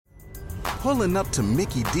Pulling up to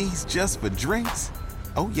Mickey D's just for drinks?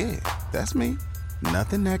 Oh yeah, that's me.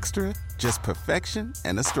 Nothing extra, just perfection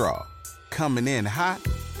and a straw. Coming in hot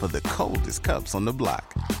for the coldest cups on the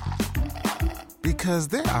block. Because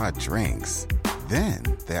there are drinks. Then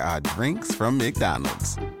there are drinks from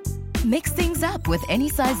McDonald's. Mix things up with any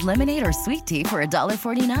size lemonade or sweet tea for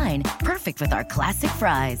 $1.49. Perfect with our classic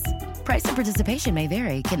fries. Price and participation may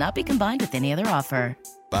vary. Cannot be combined with any other offer.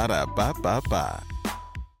 Ba-da-ba-ba-ba.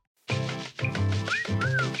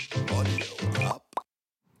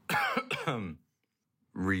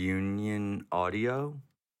 Reunion audio?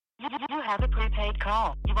 You have a prepaid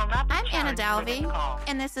call. You will not be I'm Anna charged for this Dalvey, call.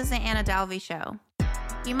 and this is the Anna Dalvey Show.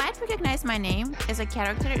 You might recognize my name as a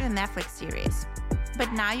character in the Netflix series,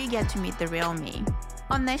 but now you get to meet the real me.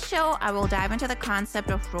 On this show, I will dive into the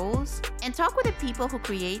concept of rules and talk with the people who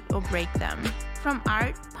create or break them. From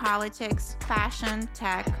art, politics, fashion,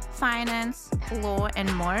 tech, finance, law,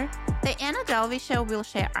 and more, the Anna Dalvey Show will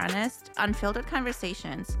share honest, unfiltered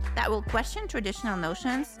conversations that will question traditional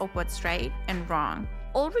notions of what's right and wrong,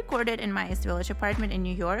 all recorded in my East Village apartment in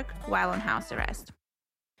New York while on house arrest.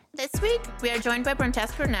 This week, we are joined by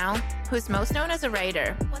Brontez Purnell, who's most known as a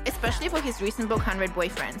writer, especially for his recent book, 100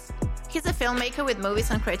 Boyfriends. He's a filmmaker with movies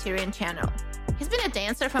on Criterion Channel. He's been a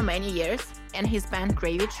dancer for many years, and his band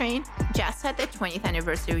Gravy Train just had their 20th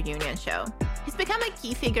anniversary reunion show. He's become a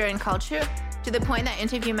key figure in culture to the point that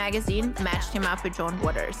Interview magazine matched him up with Joan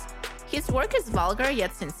Waters. His work is vulgar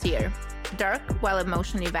yet sincere, dark while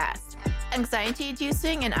emotionally vast,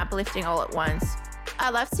 anxiety-inducing and uplifting all at once. I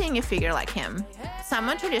love seeing a figure like him,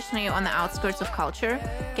 someone traditionally on the outskirts of culture,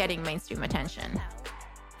 getting mainstream attention.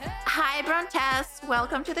 Hi, Brontez.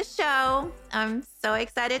 Welcome to the show. I'm so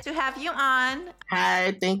excited to have you on.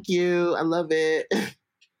 Hi, thank you. I love it.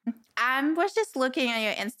 I was just looking at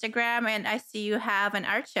your Instagram, and I see you have an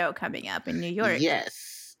art show coming up in New York.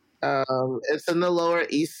 Yes. It's in the Lower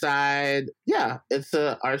East Side. Yeah, it's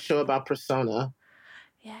an art show about persona.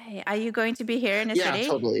 Yay. Are you going to be here in the city? Yeah,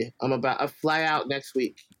 totally. I fly out next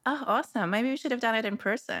week. Oh, awesome. Maybe we should have done it in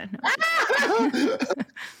person.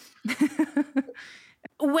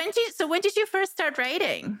 When did you first start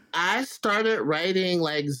writing? I started writing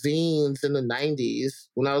like zines in the 90s.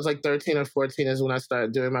 When I was like 13 or 14 is when I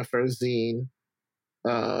started doing my first zine.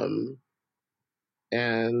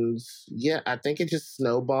 And yeah, I think it just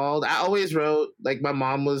snowballed. I always wrote, like my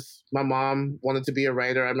mom wanted to be a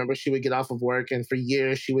writer. I remember she would get off of work and for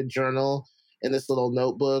years she would journal in this little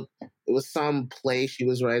notebook. It was some play she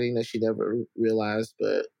was writing that she never realized,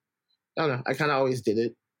 but I don't know. I kind of always did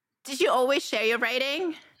it. Did you always share your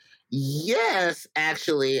writing? Yes,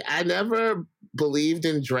 actually. I never believed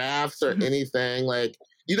in drafts or anything. Like,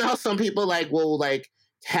 you know how some people like will like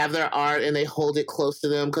have their art and they hold it close to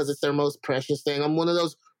them because it's their most precious thing. I'm one of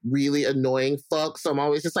those really annoying fucks. So I'm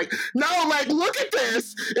always just like, no, like, look at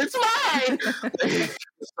this. It's mine.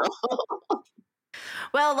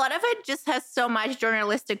 Well, a lot of it just has so much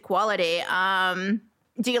journalistic quality.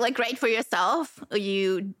 Do you like write for yourself? Are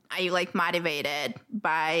you like motivated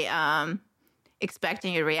by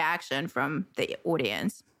expecting a reaction from the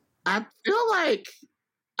audience? I feel like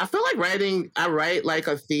writing, I write like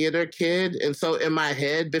a theater kid. And so in my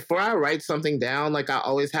head, before I write something down, like I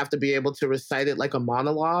always have to be able to recite it like a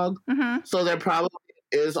monologue. Mm-hmm. So there probably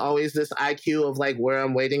is always this IQ of like where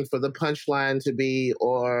I'm waiting for the punchline to be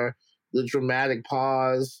or the dramatic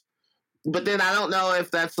pause. But then I don't know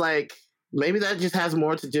if that's like, maybe that just has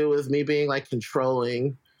more to do with me being like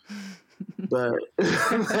controlling. But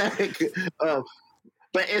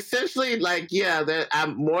but essentially, like, yeah, that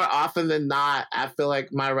I'm more often than not, I feel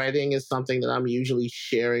like my writing is something that I'm usually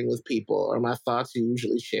sharing with people, or my thoughts are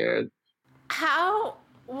usually shared. How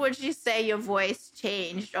would you say your voice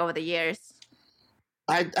changed over the years?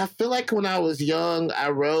 I feel like when I was young, I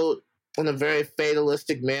wrote in a very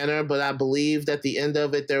fatalistic manner, but I believed at the end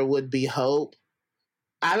of it there would be hope.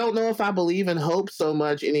 I don't know if I believe in hope so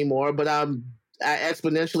much anymore, but I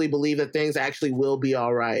exponentially believe that things actually will be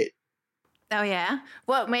all right. Oh, yeah?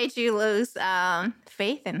 What made you lose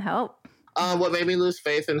faith and hope? What made me lose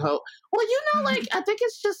faith and hope? Well, you know, like, I think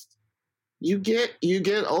it's just you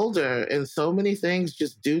get older and so many things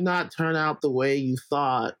just do not turn out the way you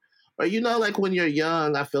thought. Or, you know, like when you're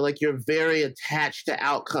young, I feel like you're very attached to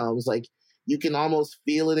outcomes. Like you can almost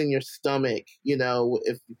feel it in your stomach, you know,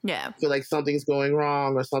 if you feel like something's going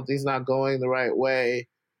wrong or something's not going the right way.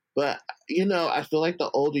 But, you know, I feel like the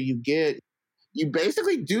older you get, you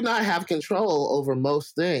basically do not have control over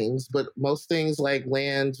most things, but most things like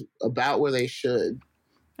land about where they should.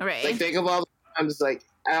 Right. Like think of all the times, like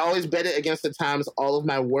I always bet it against the times all of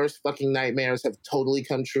my worst fucking nightmares have totally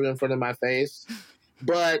come true in front of my face.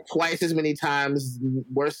 but twice as many times,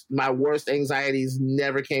 my worst anxieties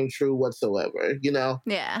never came true whatsoever. Yeah.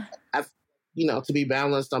 To be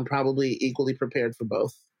balanced, I'm probably equally prepared for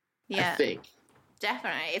both. Yeah. I think.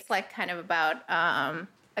 Definitely. It's like kind of about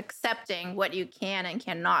accepting what you can and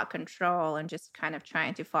cannot control and just kind of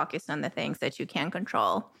trying to focus on the things that you can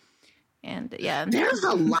control. And yeah. There's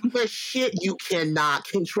a lot of shit you cannot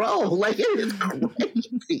control. Like, it is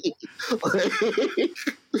crazy.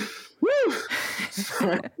 Woo.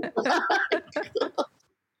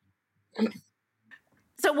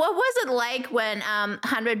 So what was it like when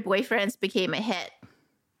 100 Boyfriends became a hit?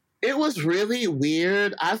 It was really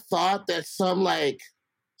weird. I thought that some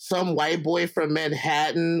white boy from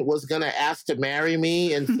Manhattan was going to ask to marry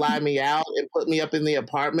me and fly me out and put me up in the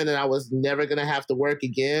apartment, and I was never going to have to work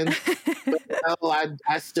again. But no,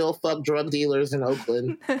 I still fuck drug dealers in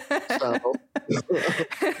Oakland. So.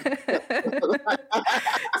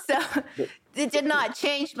 So it did not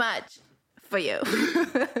change much for you.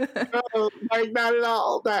 No, not at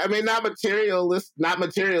all. Not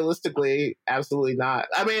materialistically, absolutely not.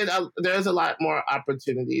 There's a lot more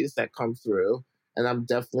opportunities that come through, and I'm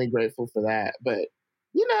definitely grateful for that. But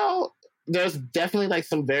there's definitely like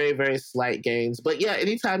some very, very slight gains. But yeah,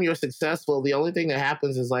 anytime you're successful, the only thing that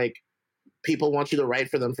happens is like people want you to write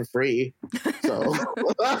for them for free. So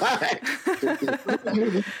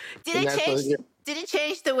Did it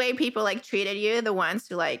change the way people like treated you, the ones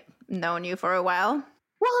who like known you for a while?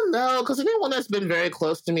 Well, no, because anyone that's been very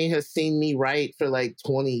close to me has seen me write for like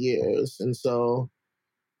 20 years. And so,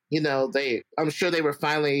 I'm sure they were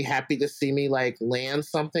finally happy to see me like land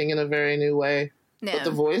something in a very new way. No. But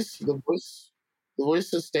the voice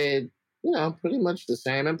has stayed, pretty much the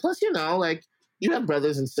same. And plus, like you have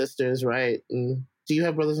brothers and sisters, right? And do you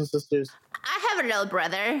have brothers and sisters? I have a little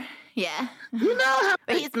brother. Yeah.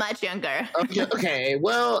 But he's much younger. Okay.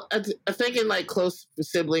 Well, I think in like close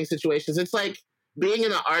sibling situations, it's like being in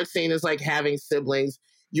the art scene is like having siblings.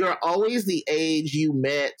 You're always the age you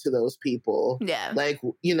met to those people. Yeah. Like,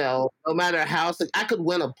 no matter how, I could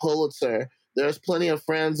win a Pulitzer. There's plenty of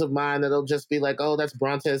friends of mine that'll just be like, oh, that's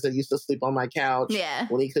Brontez that used to sleep on my couch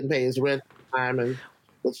when he couldn't pay his rent time. And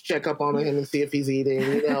let's check up on him and see if he's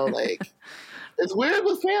eating, like... It's weird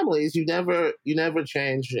with families. You never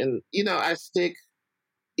change. And, I stick,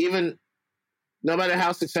 even no matter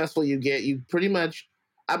how successful you get, you pretty much,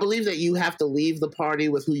 I believe that you have to leave the party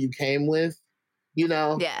with who you came with,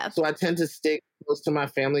 Yeah. So I tend to stick close to my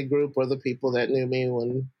family group or the people that knew me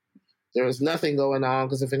when there was nothing going on,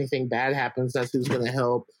 because if anything bad happens, that's who's going to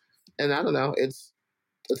help. And I don't know, it's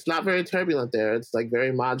not very turbulent there. It's like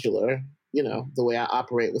very modular, the way I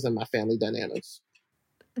operate within my family dynamics.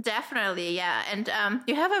 Definitely, yeah. And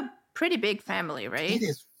you have a pretty big family, right? It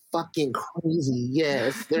is fucking crazy.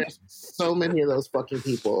 Yes, there's so many of those fucking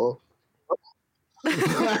people.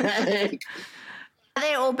 Like, are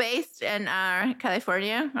they all based in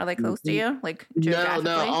California? Are they close to you? Like geographically?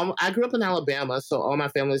 No. I grew up in Alabama, so all my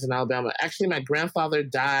family's in Alabama. Actually, my grandfather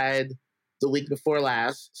died the week before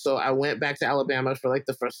last, so I went back to Alabama for like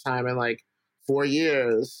the first time in like 4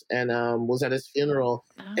 years, and was at his funeral.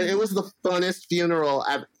 And it was the funnest funeral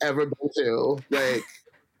I've ever been to. Like,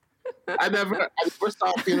 I never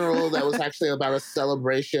saw a funeral that was actually about a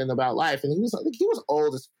celebration about life. And he was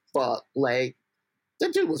old as fuck. Like,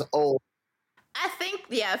 that dude was old. I think,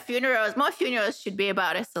 more funerals should be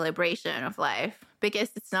about a celebration of life,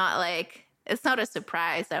 because it's not a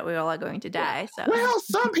surprise that we all are going to die. So, well,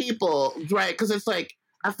 some people, right? Because it's like,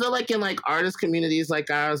 I feel like in like artist communities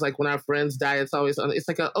like ours, like when our friends die, it's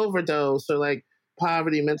like an overdose or like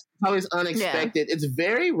poverty. It's always unexpected. Yeah. It's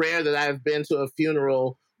very rare that I've been to a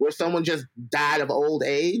funeral where someone just died of old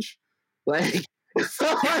age. Like,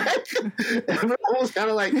 so like everyone was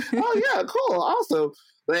kind of like, oh yeah, cool, awesome.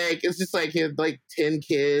 Like, it's just like he had like 10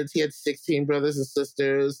 kids. He had 16 brothers and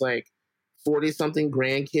sisters, like 40 something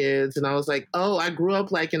grandkids. And I was like, oh, I grew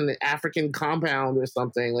up like in an African compound or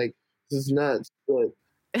something. Like, this is nuts. But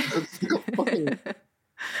So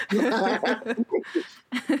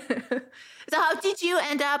how did you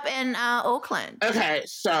end up in Oakland? Okay,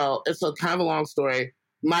 so it's a kind of a long story.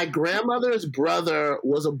 My grandmother's brother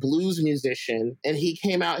was a blues musician, and he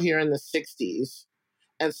came out here in the 60s.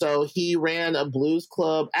 And so he ran a blues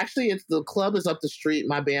club. Actually, the club is up the street.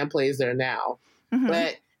 My band plays there now. Mm-hmm.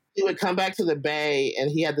 But he would come back to the Bay, and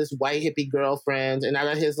he had this white hippie girlfriend. And out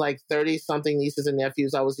of his like 30-something nieces and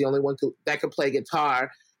nephews, I was the only one that could play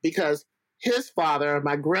guitar, because his father,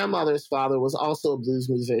 my grandmother's father, was also a blues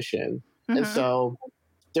musician. Mm-hmm. And so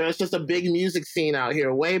there's just a big music scene out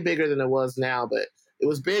here, way bigger than it was now, but it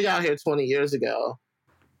was big out here 20 years ago.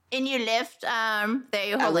 And you lived there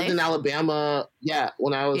your whole life? I lived in Alabama,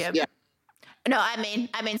 when I was, No, I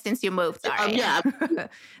mean, since you moved, sorry. Yeah.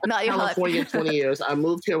 Not your California 20 years. I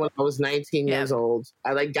moved here when I was 19 years old.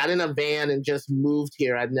 I like got in a van and just moved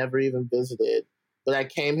here. I'd never even visited, but I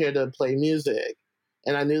came here to play music,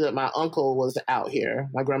 and I knew that my uncle was out here.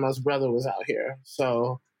 My grandma's brother was out here,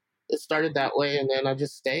 so it started that way, and then I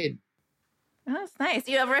just stayed. Oh, that's nice.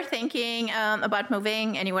 You ever thinking about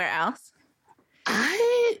moving anywhere else?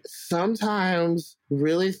 I sometimes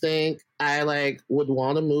really think I like would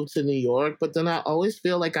want to move to New York, but then I always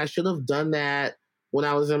feel like I should have done that when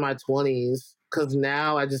I was in my 20s, because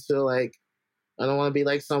now I just feel like I don't want to be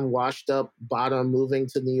like some washed up bottom moving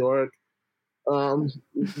to New York.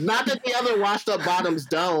 Not that the other washed up bottoms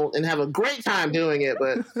don't and have a great time doing it,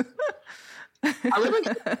 but I live in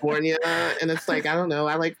California, and it's like, I don't know,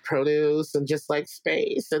 I like produce and just like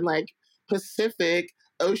space and like Pacific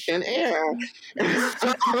ocean air.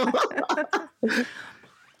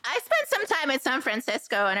 I spent some time in San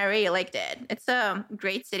Francisco and I really liked it. It's a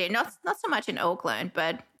great city. Not so much in Oakland,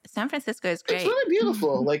 but San Francisco is great. It's really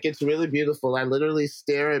beautiful. Like, it's really beautiful. I literally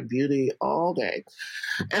stare at beauty all day.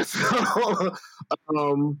 And so,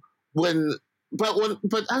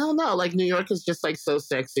 but I don't know, like New York is just like so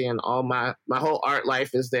sexy, and all my whole art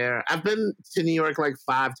life is there. I've been to New York like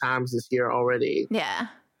 5 times this year already. Yeah.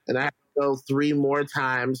 And I have to go 3 more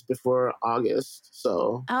times before August.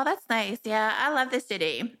 So. Oh, that's nice. Yeah, I love the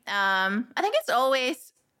city. I think it's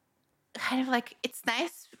always kind of like, it's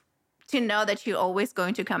nice to know that you're always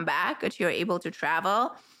going to come back, that you're able to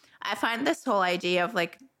travel. I find this whole idea of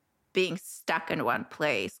like being stuck in one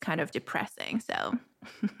place kind of depressing. So.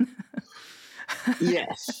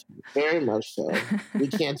 Yes, very much so. We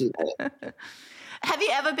can't do that. Have you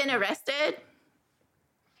ever been arrested?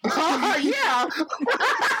 Yeah.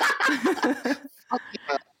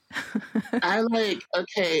 I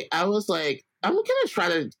was like, I'm gonna try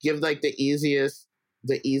to give like the easiest.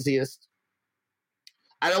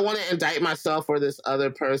 I don't want to indict myself or this other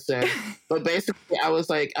person, but basically I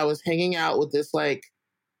was hanging out with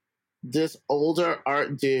this older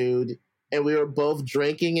art dude, and we were both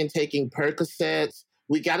drinking and taking Percocets.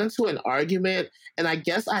 We got into an argument, and I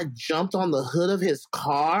guess I jumped on the hood of his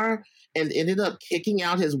car and ended up kicking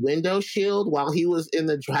out his window shield while he was in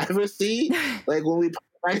the driver's seat. Like when we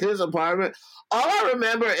parked his apartment. All I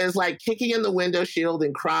remember is like kicking in the window shield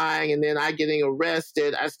and crying, and then I getting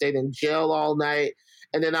arrested. I stayed in jail all night,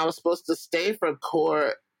 and then I was supposed to stay for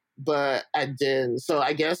court, but I didn't. So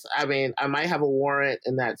I guess, I might have a warrant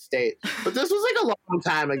in that state. But this was like a long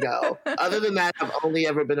time ago. Other than that, I've only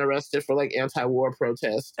ever been arrested for like anti-war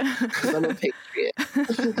protests because I'm a patriot.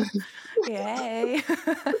 Yay.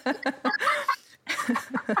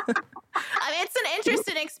 It's an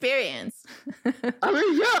interesting experience.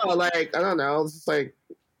 Yeah, like, I don't know. It's just like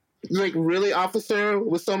really, officer,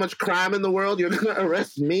 with so much crime in the world, you're going to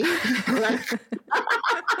arrest me? Like,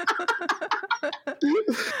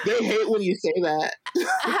 they hate when you say that.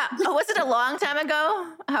 Was it a long time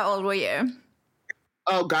ago? How old were you?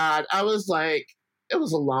 Oh, God. It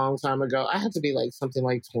was a long time ago. I had to be like something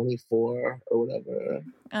like 24 or whatever.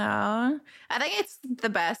 Oh, I think it's the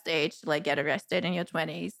best age to like get arrested in your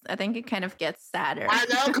 20s. I think it kind of gets sadder. I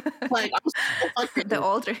know. Like, I'm so the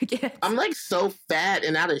older you get. I'm like so fat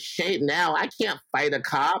and out of shape now. I can't fight a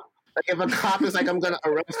cop. Like if a cop is like, I'm going to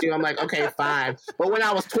arrest you, I'm like, okay, fine. But when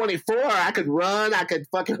I was 24, I could run. I could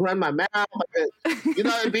fucking run my mouth.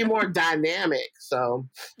 It'd be more dynamic. So.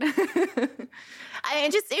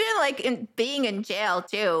 Just even like being in jail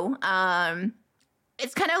too.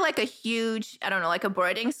 It's kind of like a huge, I don't know, like a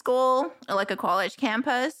boarding school or like a college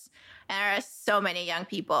campus. And there are so many young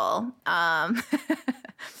people. And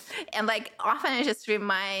like often it just it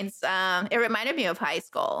reminded me of high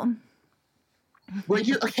school. Were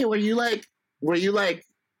you like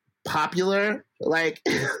popular? Like,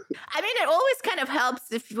 it always kind of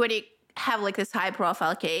helps when you have like this high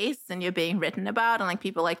profile case and you're being written about and like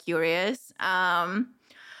people are curious.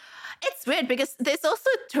 It's weird because there's also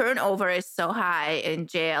turnover is so high in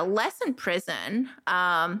jail, less in prison.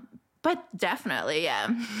 But definitely, yeah.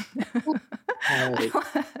 Like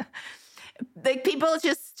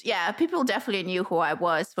people definitely knew who I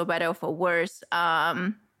was, for better or for worse.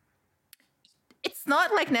 It's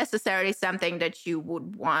not like necessarily something that you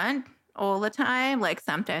would want all the time. Like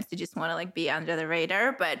sometimes you just want to like be under the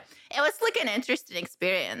radar, but it was like an interesting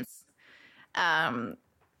experience.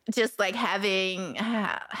 Just like have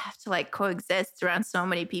to like coexist around so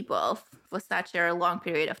many people for such a long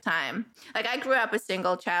period of time. Like I grew up a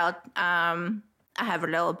single child. I have a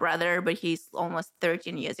little brother, but he's almost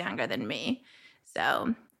 13 years younger than me.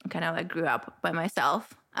 So I kind of like grew up by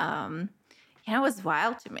myself. Yeah, it was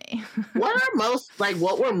wild to me.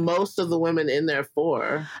 What were most of the women in there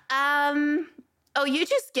for? Oh, you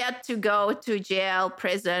just get to go to jail,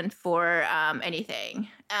 prison for anything.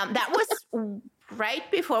 That was right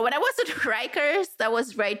before, when I was at Rikers, that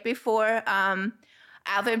was right before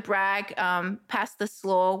Alvin Bragg passed this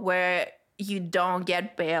law where you don't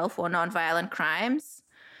get bail for nonviolent crimes.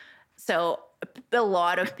 So a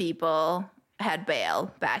lot of people had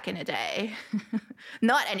bail back in the day.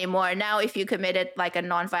 Not anymore. Now, if you committed like a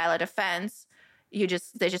nonviolent offense, they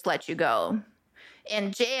just let you go.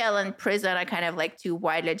 In jail and prison are kind of like two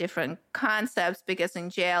widely different concepts, because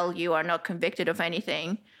in jail you are not convicted of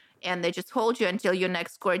anything and they just hold you until your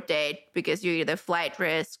next court date because you're either flight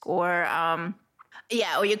risk or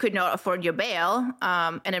you could not afford your bail.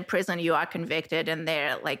 And in prison you are convicted and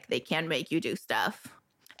they can make you do stuff.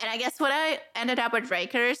 And I guess when I ended up at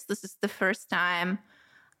Rikers, this is the first time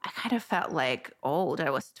I kind of felt like old.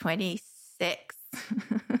 I was 26.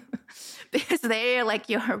 Because they're like,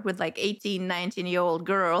 you're with like 18, 19-year-old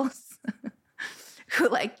girls who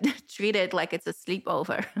like treat it like it's a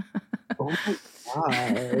sleepover. Oh my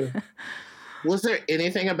God. Was there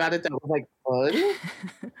anything about it that was like fun?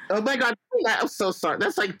 Oh my God. I'm so sorry.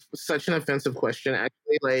 That's like such an offensive question,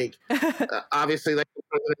 actually. Like, obviously, like the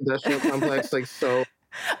industrial complex, like so.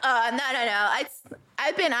 No.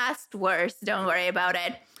 I've been asked worse. Don't worry about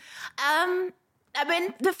it. I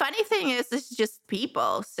mean, the funny thing is, it's just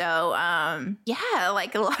people. So,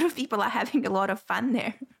 like a lot of people are having a lot of fun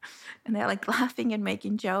there. And they're like laughing and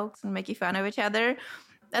making jokes and making fun of each other.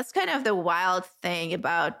 That's kind of the wild thing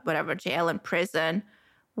about whatever jail and prison.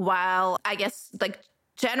 While I guess like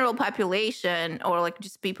general population or like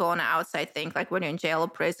just people on the outside think like when you're in jail or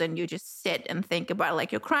prison, you just sit and think about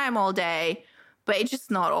like your crime all day. But it's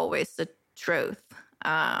just not always the truth.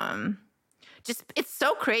 It's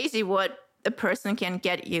so crazy what a person can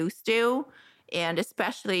get used to, and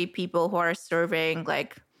especially people who are serving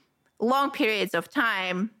like long periods of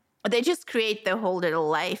time, they just create their whole little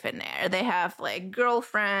life in there. They have like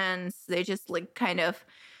girlfriends. They just like kind of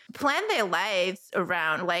plan their lives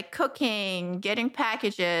around like cooking, getting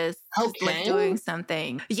packages, just, like doing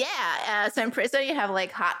something. Yeah. So in prison, you have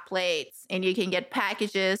like hot plates and you can get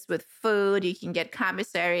packages with food. You can get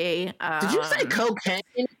commissary. Did you say cocaine?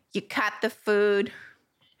 You cut the food.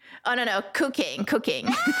 Oh, no, cooking.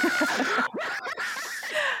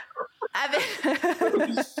 I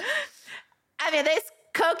mean, there's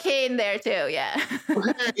cocaine there too, yeah.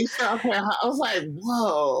 Okay, I was like,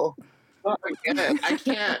 whoa. Oh,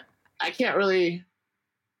 I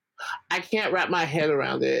can't wrap my head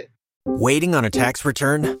around it. Waiting on a tax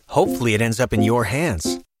return? Hopefully it ends up in your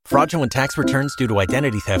hands. Fraudulent tax returns due to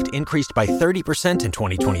identity theft increased by 30% in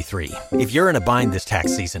 2023. If you're in a bind this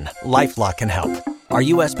tax season, LifeLock can help. Our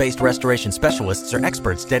U.S.-based restoration specialists are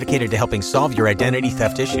experts dedicated to helping solve your identity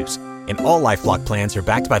theft issues. And all LifeLock plans are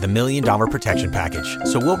backed by the $1 Million Protection Package.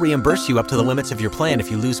 So we'll reimburse you up to the limits of your plan if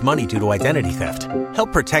you lose money due to identity theft.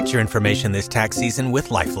 Help protect your information this tax season with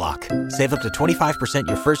LifeLock. Save up to 25%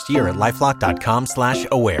 your first year at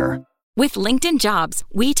LifeLock.com/aware. With LinkedIn Jobs,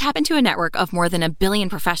 we tap into a network of more than 1 billion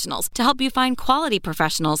professionals to help you find quality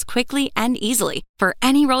professionals quickly and easily for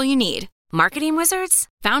any role you need. Marketing wizards?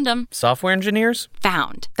 Found them. Software engineers?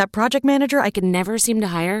 Found. That project manager I could never seem to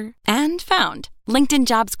hire? And found. LinkedIn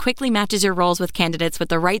Jobs quickly matches your roles with candidates with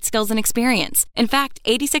the right skills and experience. In fact,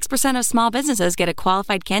 86% of small businesses get a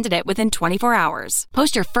qualified candidate within 24 hours.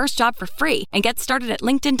 Post your first job for free and get started at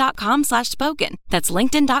linkedin.com/spoken. That's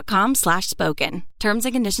linkedin.com/spoken. Terms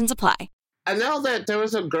and conditions apply. I know that there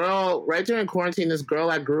was a girl right during quarantine, this girl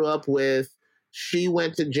I grew up with, she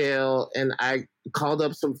went to jail and I called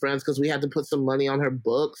up some friends because we had to put some money on her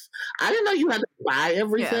books. I didn't know you had to buy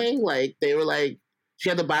everything. Yeah. Like they were like, she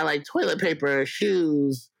had to buy like toilet paper,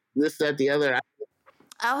 shoes, this, that, the other.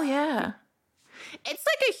 Oh, yeah. It's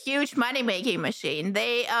like a huge money-making machine.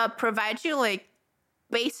 They provide you like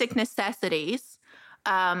basic necessities.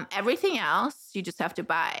 Everything else you just have to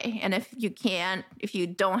buy. And if you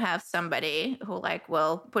don't have somebody who like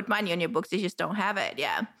will put money on your books, you just don't have it.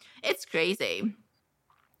 Yeah. It's crazy.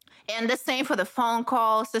 And the same for the phone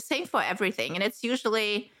calls, the same for everything. And it's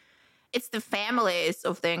the families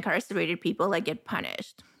of the incarcerated people that get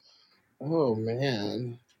punished. Oh,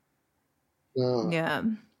 man. Oh. Yeah.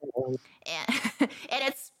 And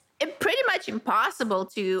it's pretty much impossible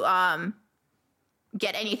to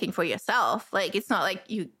get anything for yourself. Like, it's not like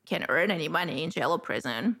you can earn any money in jail or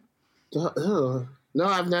prison. No,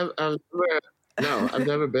 I've never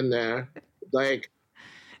been there. Like,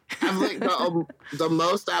 I've like the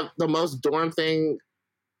most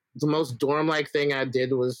dorm-like thing I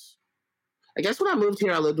did was I guess when I moved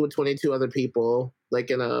here, I lived with 22 other people,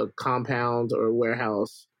 like in a compound or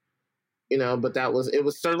warehouse, but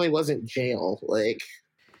it certainly wasn't jail. Like,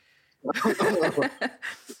 you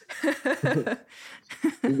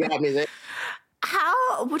got me there.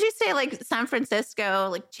 How would you say like San Francisco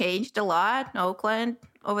like changed a lot, Oakland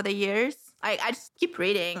over the years? I just keep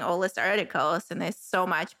reading all these articles and there's so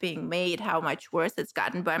much being made, how much worse it's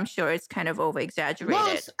gotten, but I'm sure it's kind of over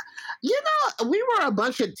exaggerated. Well, we were a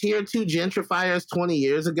bunch of tier 2 gentrifiers 20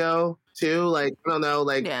 years ago too. Like, I don't know,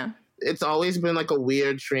 like it's always been like a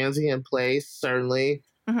weird transient place, certainly.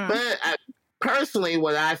 Mm-hmm. But personally,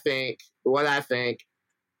 what I think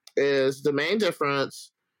is the main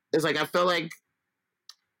difference is like, I feel like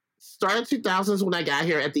started 2000s when I got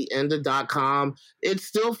here at the end of .com, it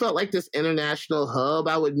still felt like this international hub.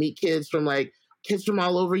 I would meet kids from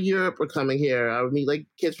all over Europe were coming here. I would meet like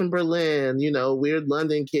kids from Berlin, weird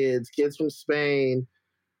London kids from Spain,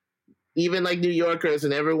 even like New Yorkers.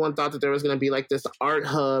 And everyone thought that there was going to be like this art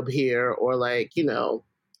hub here, or like, it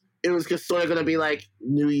was just sort of going to be like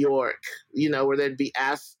New York, where there'd be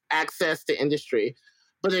access to industry.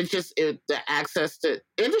 But the access to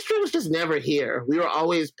industry was just never here. We were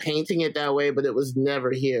always painting it that way, but it was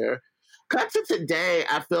never here. Cut to today,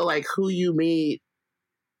 I feel like who you meet,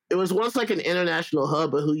 it was once like an international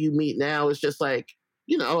hub, but who you meet now is just like,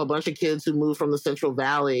 a bunch of kids who moved from the Central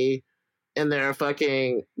Valley and their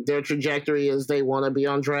trajectory is they want to be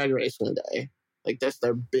on Drag Race one day. Like, that's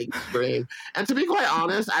their big dream. And to be quite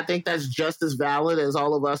honest, I think that's just as valid as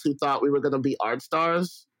all of us who thought we were going to be art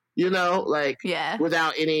stars.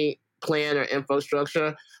 Without any plan or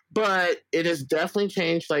infrastructure. But it has definitely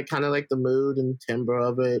changed, like, kind of like the mood and timbre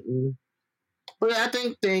of it. But I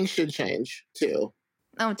think things should change, too.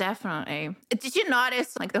 Oh, definitely. Did you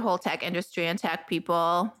notice, like, the whole tech industry and tech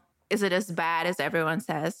people, is it as bad as everyone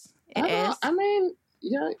says it is? I mean,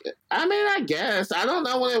 I guess. I don't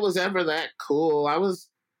know when it was ever that cool. I was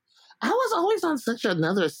always on such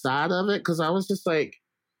another side of it, because I was just like,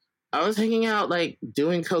 I was hanging out, like,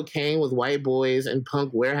 doing cocaine with white boys in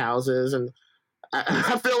punk warehouses, and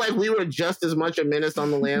I feel like we were just as much a menace on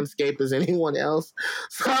the landscape as anyone else.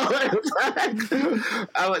 So I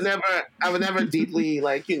would never deeply,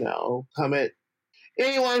 like, come at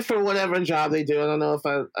anyone for whatever job they do. I don't know if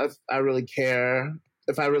I really care,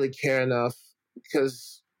 if I really care enough,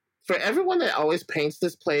 because for everyone that always paints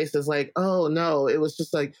this place as like, oh no, it was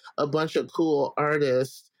just like a bunch of cool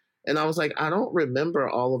artists. And I was like, I don't remember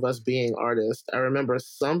all of us being artists. I remember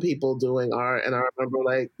some people doing art, and I remember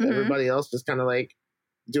like everybody else just kind of like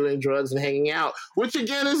doing drugs and hanging out, which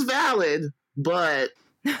again is valid. But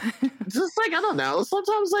just like, I don't know,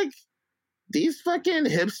 sometimes like these fucking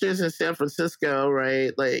hipsters in San Francisco,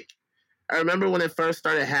 right? Like, I remember when it first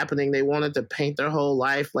started happening, they wanted to paint their whole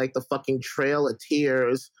life like the fucking Trail of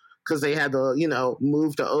Tears because they had to,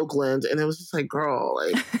 move to Oakland. And it was just like, girl,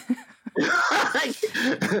 like... like,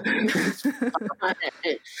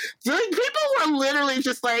 people were literally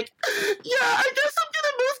just like, yeah, I guess I'm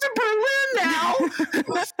gonna move to Berlin now.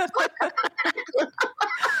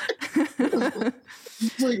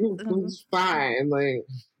 It's fine, like.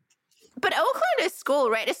 But Oakland is cool,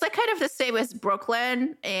 right? It's like kind of the same as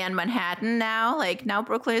Brooklyn and Manhattan now. Like, now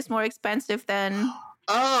Brooklyn is more expensive than...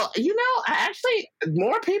 Oh,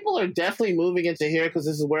 more people are definitely moving into here because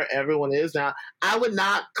this is where everyone is now. I would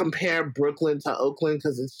not compare Brooklyn to Oakland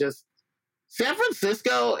because it's just San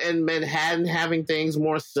Francisco and Manhattan having things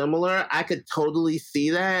more similar. I could totally see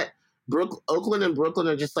that. Oakland and Brooklyn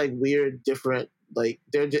are just like weird, different. Like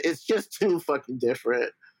it's just too fucking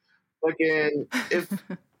different. Fucking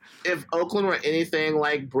if Oakland were anything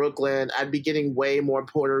like Brooklyn, I'd be getting way more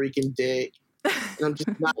Puerto Rican dick. And I'm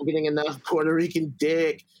just not getting enough Puerto Rican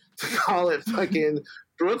dick to call it fucking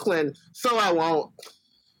Brooklyn, so I won't.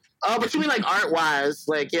 Oh, but you mean like art-wise?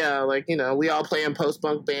 Like, yeah, like, we all play in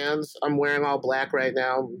post-punk bands. I'm wearing all black right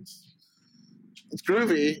now. It's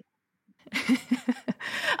groovy. What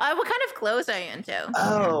kind of clothes are you into?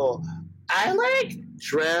 Oh, I like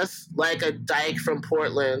dress like a dyke from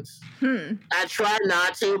Portland. I try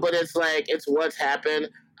not to, but it's like, it's what's happened.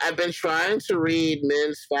 I've been trying to read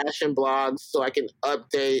men's fashion blogs so I can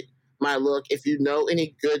update my look. If you know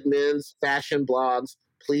any good men's fashion blogs,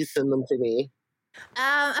 please send them to me.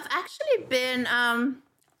 I've actually been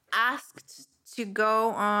asked to go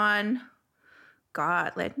on,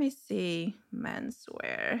 God, let me see,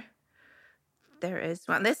 menswear. There is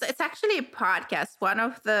one. It's actually a podcast, one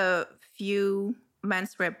of the few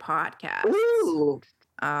menswear podcasts. Ooh.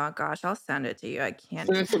 Oh, gosh, I'll send it to you. I can't.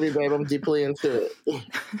 Send it to me, babe. I'm deeply into it.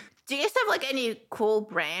 Do you guys have, like, any cool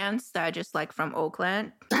brands that are just, like, from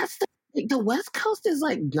Oakland? That's the West Coast is,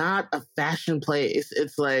 like, not a fashion place.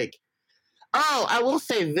 It's, like, Oh, I will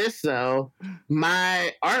say this though.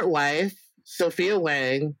 My art wife, Sophia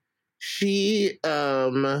Wang, she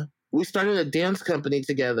we started a dance company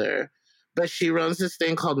together, but she runs this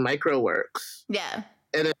thing called Microworks. Yeah.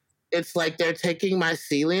 And it's like they're taking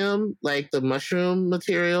mycelium, like the mushroom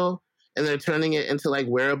material, and they're turning it into like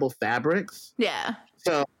wearable fabrics. Yeah.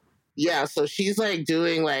 So yeah, so she's like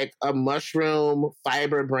doing like a mushroom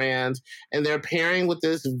fiber brand, and they're pairing with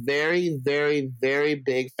this very, very, very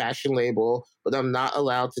big fashion label, but I'm not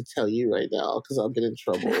allowed to tell you right now because I'll get in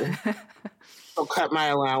trouble. So cut my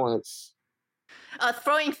allowance.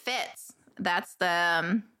 Throwing Fits. That's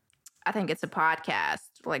the, I think it's a podcast,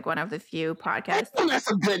 like one of the few podcasts. Oh, that's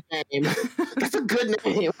a good name. That's a good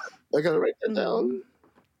name. I gotta write that down.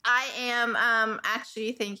 I am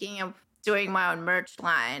actually thinking of doing my own merch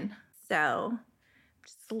line, so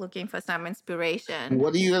just looking for some inspiration.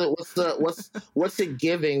 What's it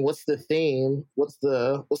giving? What's the theme? What's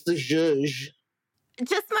the zhuzh?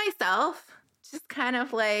 Just myself. Just kind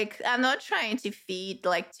of like, I'm not trying to feed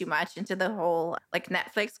like too much into the whole like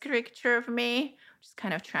Netflix caricature of me. Just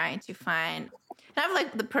kind of trying to find kind of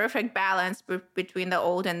like the perfect balance between the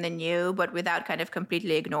old and the new, but without kind of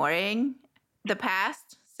completely ignoring the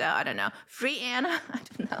past. So I don't know. Free Anna? I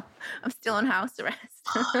don't know. I'm still on house arrest.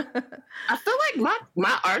 I feel like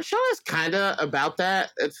my art show is kind of about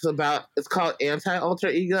that. It's called Anti-Alter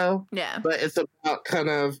Ego. Yeah. But it's about kind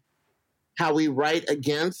of how we write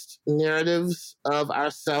against narratives of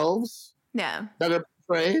ourselves. Yeah. That are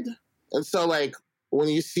portrayed. And so like when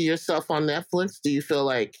you see yourself on Netflix, do you feel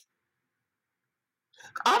like,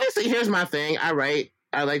 obviously here's my thing. I write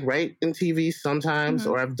in TV sometimes,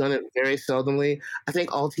 or I've done it very seldomly. I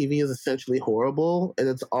think all TV is essentially horrible, and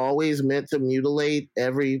it's always meant to mutilate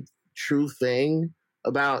every true thing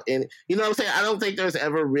about, and you know what I'm saying? I don't think there's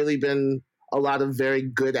ever really been a lot of very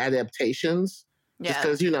good adaptations. Yeah. Just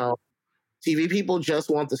because, you know, TV people just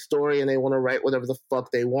want the story and they want to write whatever the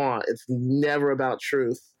fuck they want. It's never about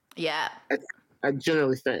truth. Yeah. I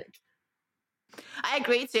generally think. I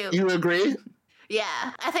agree too. You agree?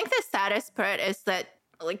 Yeah. I think the saddest part is that,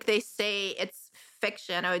 like, they say it's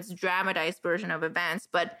fiction or it's dramatized version of events,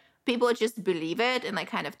 but people just believe it and like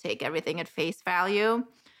kind of take everything at face value.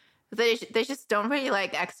 They just don't really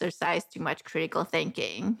like exercise too much critical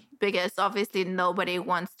thinking, because obviously nobody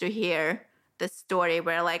wants to hear the story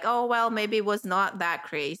where like, oh, well, maybe it was not that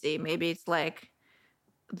crazy. Maybe it's like,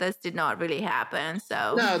 this did not really happen.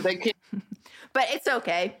 So no, they can't. But it's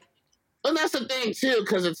okay. And that's the thing too,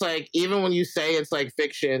 because it's like, even when you say it's like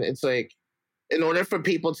fiction, it's like, in order for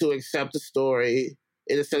people to accept the story,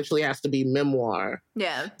 it essentially has to be memoir.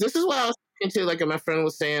 Yeah. This is what I was thinking too. Like, my friend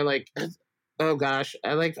was saying, like, oh gosh,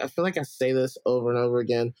 I feel like I say this over and over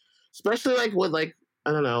again, especially like with like,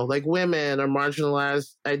 I don't know, like women or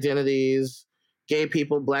marginalized identities, gay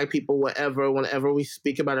people, Black people, whatever. Whenever we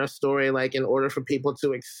speak about our story, like, in order for people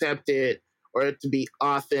to accept it or it to be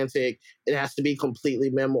authentic, it has to be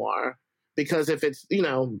completely memoir. Because if it's, you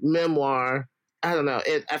know, memoir, I don't know.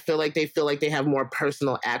 I feel like they have more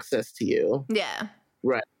personal access to you. Yeah.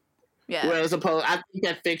 Right. Yeah. Whereas I think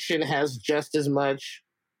that fiction has just as much,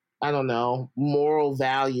 I don't know, moral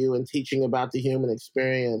value in teaching about the human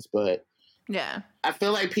experience. But yeah, I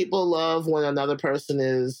feel like people love when another person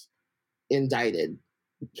is indicted.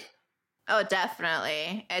 Oh,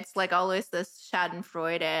 definitely. It's like always this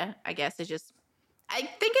schadenfreude, I guess. It's just, I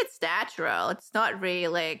think it's natural. It's not really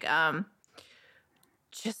like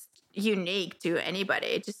just unique to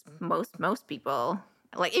anybody. Just most people,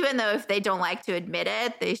 like, even though if they don't like to admit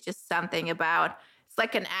it, there's just something about, it's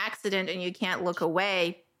like an accident and you can't look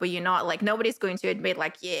away, but you're not like, nobody's going to admit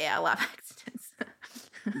like, yeah, I love accidents.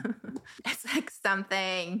 It's like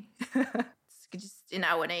something, it's just in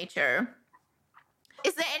our nature.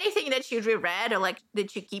 Is there anything that you reread or like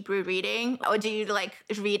that you keep rereading, or do you like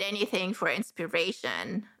read anything for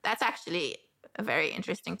inspiration? That's actually very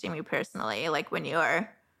interesting to me personally. Like when you're,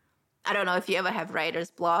 I don't know if you ever have writer's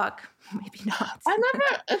block. Maybe not. I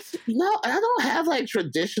don't have like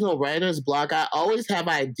traditional writer's block. I always have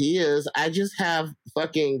ideas. I just have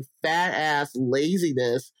fucking fat ass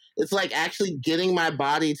laziness. It's like actually getting my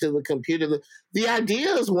body to the computer. The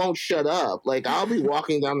ideas won't shut up. Like, I'll be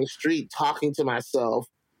walking down the street talking to myself,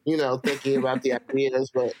 you know, thinking about the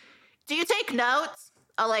ideas. But do you take notes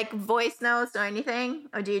or like voice notes or anything?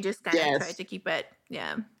 Or do you just kind of try to keep it?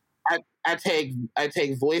 Yeah. I take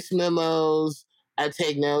voice memos. I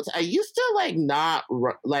take notes. I used to I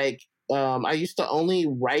used to only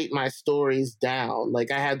write my stories down.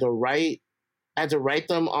 Like, I had to write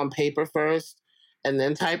them on paper first and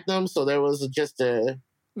then type them. So there was there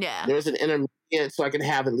was an intermediate, so I could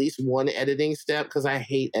have at least one editing step, because I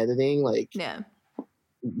hate editing. Like,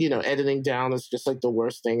 editing down is just like the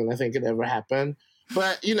worst thing, and I think it ever happened.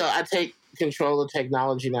 But, I take control of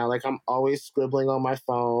technology now. Like, I'm always scribbling on my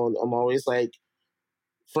phone. I'm always like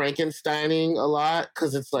Frankensteining a lot,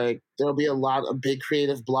 because it's like there'll be a big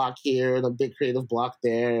creative block here and a big creative block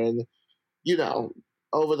there. And,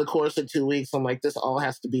 over the course of 2 weeks, I'm like, this all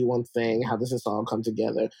has to be one thing. How does this all come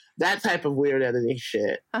together? That type of weird editing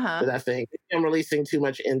shit. That I think I'm releasing too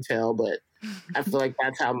much intel, but I feel like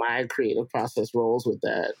that's how my creative process rolls with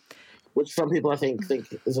that, which some people I think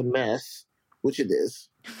is a mess, which it is.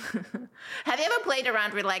 Have you ever played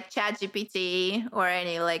around with like ChatGPT or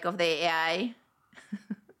any like of the AI?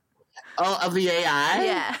 Oh, of the AI?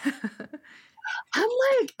 Yeah. I'm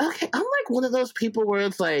like one of those people where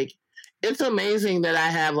it's like, it's amazing that I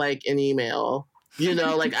have like an email,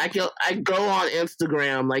 like I go on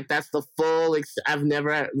Instagram, like that's the full, I've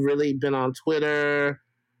never really been on Twitter,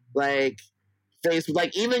 like Facebook,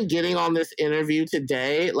 like even getting on this interview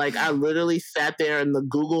today, like I literally sat there in the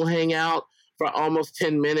Google Hangout for almost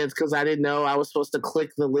 10 minutes because I didn't know I was supposed to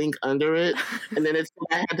click the link under it. And then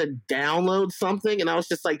I had to download something and I was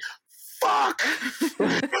just like, fuck.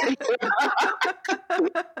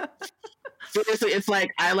 Seriously, it's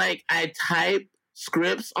like I type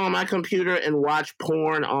scripts on my computer and watch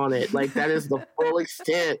porn on it. Like that is the full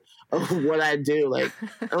extent of what I do. Like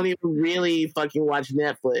I don't even really fucking watch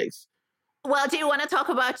Netflix. Well, do you want to talk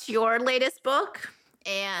about your latest book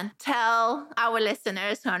and tell our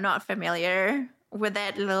listeners who are not familiar with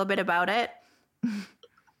it a little bit about it?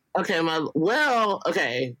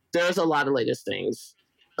 Okay, there's a lot of latest things.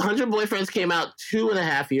 100 Boyfriends came out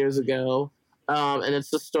 2.5 years ago. And it's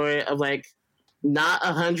the story of like not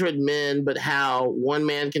 100 men, but how one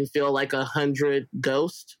man can feel like 100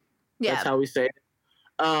 ghosts. Yeah. That's how we say it.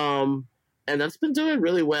 And that's been doing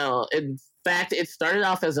really well. In fact, it started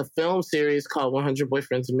off as a film series called 100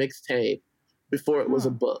 Boyfriends Mixtape before it was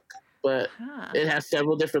a book. But it has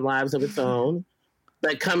several different lives of its own.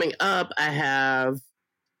 But coming up, I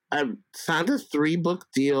signed a 3-book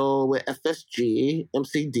deal with FSG,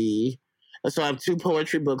 MCD. And so I have 2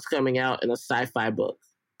 poetry books coming out and a sci-fi book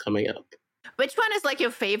coming up. Which one is like your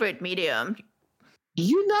favorite medium?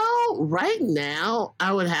 Right now,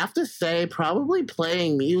 I would have to say probably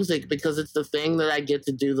playing music because it's the thing that I get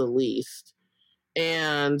to do the least.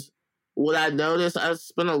 And what I noticed, I've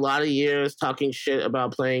spent a lot of years talking shit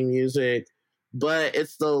about playing music, but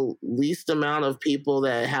it's the least amount of people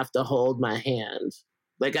that have to hold my hand.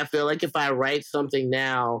 Like, I feel like if I write something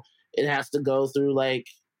now, it has to go through like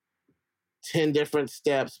 10 different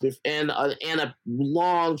steps and a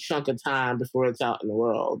long chunk of time before it's out in the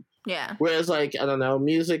world. Yeah. Whereas, like, I don't know,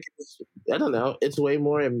 music is, it's way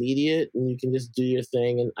more immediate and you can just do your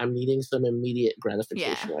thing. And I'm needing some immediate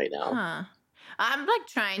gratification right now. Huh. I'm like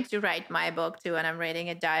trying to write my book too, and I'm writing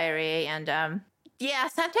a diary. And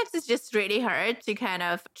sometimes it's just really hard to kind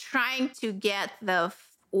of trying to get the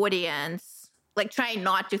audience, like trying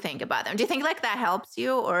not to think about them. Do you think like that helps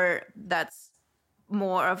you, or that's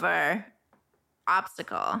more of a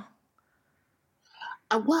obstacle?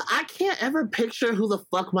 Well, I can't ever picture who the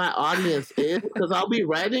fuck my audience is because I'll be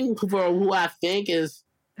writing for who I think is...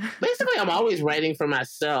 Basically, I'm always writing for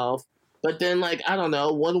myself. But then, like, I don't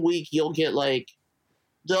know, one week you'll get, like...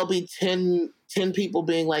 There'll be 10 people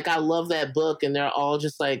being like, I love that book. And they're all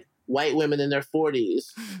just, like, white women in their 40s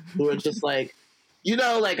who are just, like...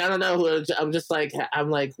 like, I don't know. I'm just like,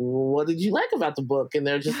 what did you like about the book? And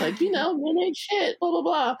they're just like, men ain't shit, blah, blah,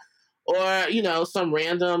 blah. Or, some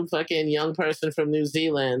random fucking young person from New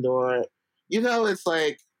Zealand. Or, it's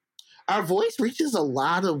like our voice reaches a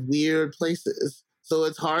lot of weird places. So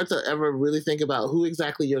it's hard to ever really think about who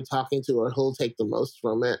exactly you're talking to or who'll take the most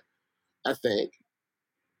from it, I think.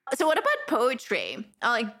 So what about poetry?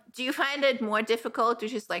 Do you find it more difficult to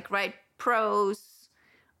just like write prose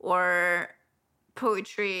or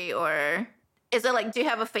poetry, or is it like, do you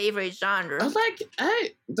have a favorite genre?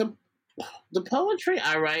 The poetry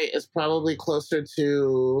I write is probably closer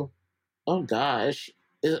to, oh gosh,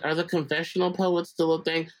 are the confessional poets still a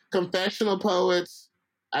thing? Confessional poets,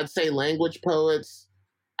 I'd say language poets.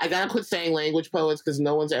 I gotta quit saying language poets because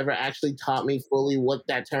no one's ever actually taught me fully what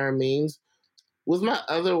that term means. With my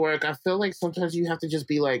other work, I feel like sometimes you have to just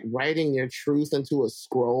be like writing your truth into a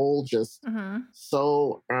scroll just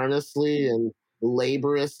so earnestly and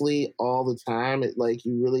laboriously all the time. It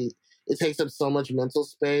takes up so much mental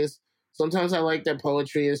space. Sometimes I like that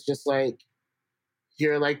poetry is just like,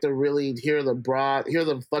 it's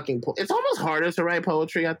almost harder to write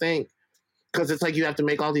poetry, I think, because it's like you have to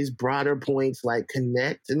make all these broader points like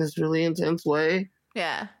connect in this really intense way.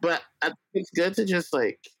 Yeah. But I think it's good to just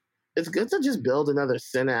build another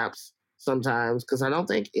synapse sometimes, because I don't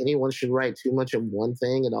think anyone should write too much of one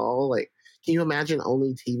thing at all. Like, can you imagine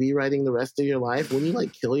only TV writing the rest of your life? Wouldn't you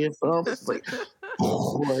like kill yourself? It's like,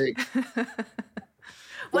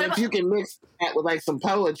 but if you can mix that with like some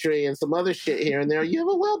poetry and some other shit here and there, you have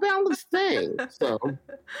a well-balanced thing. So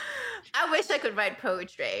I wish I could write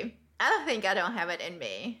poetry. I don't think I don't have it in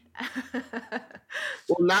me.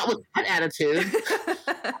 Well, not with that attitude.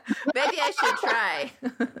 Maybe I should try.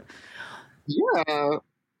 Yeah.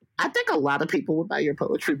 I think a lot of people would buy your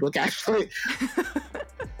poetry book, actually.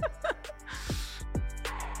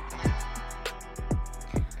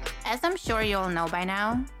 As I'm sure you all know by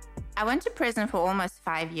now, I went to prison for almost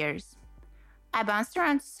 5 years. I bounced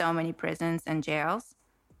around so many prisons and jails.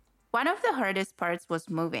 One of the hardest parts was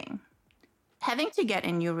moving. Having to get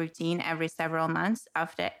a new routine every several months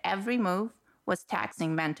after every move was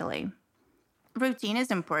taxing mentally. Routine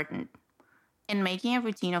is important. And making a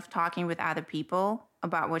routine of talking with other people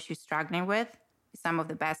about what you're struggling with is some of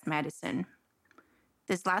the best medicine.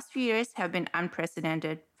 These last few years have been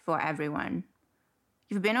unprecedented for everyone.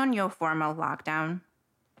 You've been on your formal lockdown.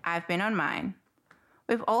 I've been on mine.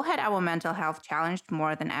 We've all had our mental health challenged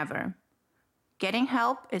more than ever. Getting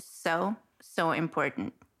help is so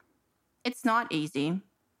important. It's not easy.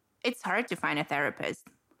 It's hard to find a therapist.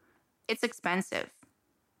 It's expensive.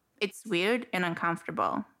 It's weird and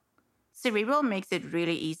uncomfortable. Cerebral makes it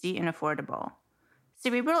really easy and affordable.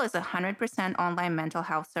 Cerebral is a 100% online mental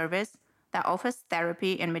health service that offers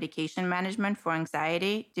therapy and medication management for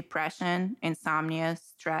anxiety, depression, insomnia,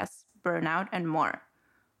 stress, burnout, and more.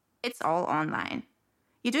 It's all online.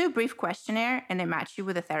 You do a brief questionnaire and they match you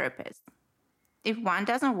with a therapist. If one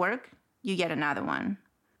doesn't work, you get another one.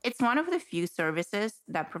 It's one of the few services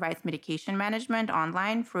that provides medication management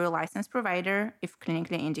online through a licensed provider if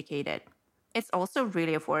clinically indicated. It's also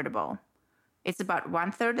really affordable. It's about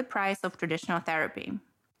 1/3 the price of traditional therapy.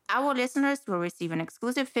 Our listeners will receive an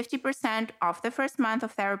exclusive 50% off the first month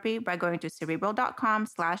of therapy by going to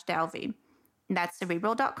Cerebral.com/Delvey. That's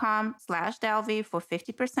Cerebral.com/Delvey for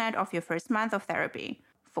 50% off your first month of therapy.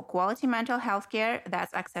 For quality mental health care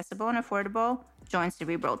that's accessible and affordable, join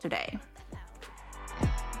Cerebral today.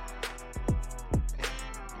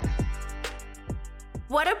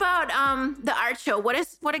 What about the art show? What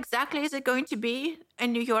exactly is it going to be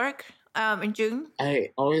in New York in June?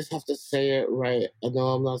 I always have to say it right. I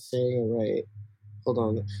know I'm not saying it right. Hold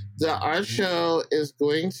on. The art show is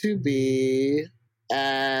going to be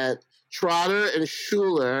at Trotter and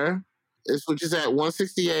Schuler, which is at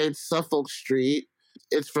 168 Suffolk Street.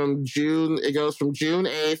 It goes from June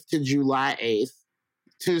 8th to July 8th.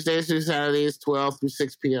 Tuesdays through Saturdays, 12 through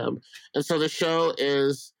 6 p.m. And so the show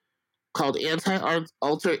is called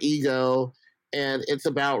Anti-Alter Ego, and it's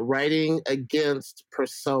about writing against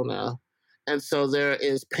persona. And so there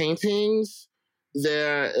is paintings,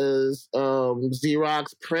 there is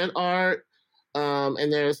Xerox print art,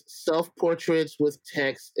 and there's self-portraits with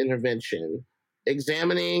text intervention,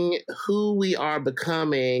 examining who we are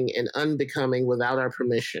becoming and unbecoming without our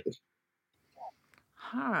permission.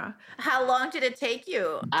 Huh. How long did it take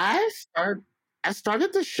you? I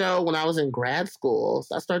started the show when I was in grad school.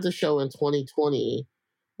 So I started the show in 2020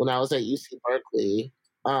 when I was at UC Berkeley.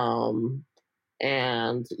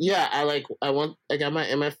 And yeah, I got my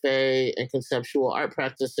MFA in conceptual art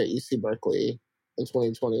practice at UC Berkeley in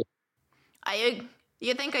 2020.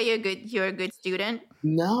 You're a good student?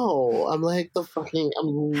 No, I'm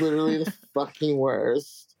literally the fucking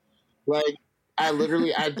worst. Like, I'm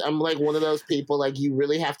like one of those people, like, you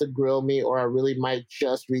really have to grill me or I really might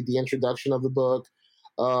just read the introduction of the book.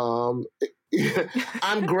 I'm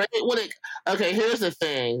great okay, here's the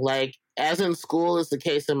thing. Like, as in school is the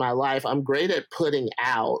case in my life, I'm great at putting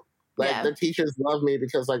out. Like, the teachers love me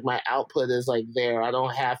because, like, my output is, like, there. I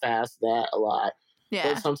don't half-ass that a lot.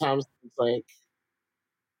 Yeah. But sometimes it's, like,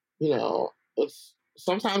 you know,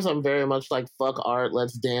 sometimes I'm very much like, fuck art,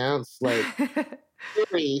 let's dance. Like,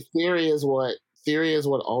 theory is what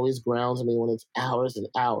always grounds me when it's hours and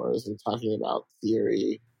hours and talking about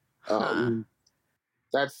theory.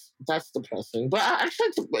 That's depressing. But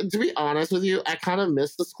actually, to be honest with you, I kind of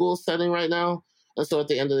miss the school setting right now. And so at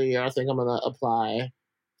the end of the year, I think I'm going to apply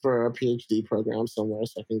for a PhD program somewhere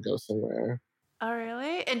so I can go somewhere. Oh,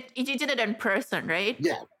 really? And you did it in person, right?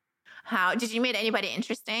 Yeah. How did you meet anybody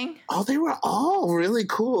interesting? Oh, they were all really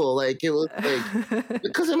cool. Like, it was like,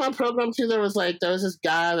 because in my program too, there was this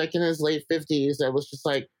guy like in his late 50s that was just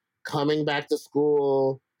like coming back to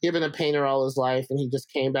school. He had been a painter all his life, and he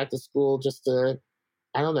just came back to school just to,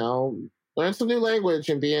 I don't know, learn some new language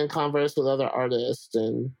and be in converse with other artists.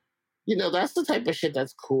 And, you know, that's the type of shit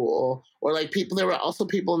that's cool. Or like there were also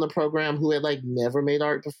people in the program who had like never made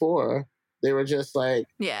art before. They were just like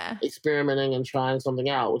Yeah. experimenting and trying something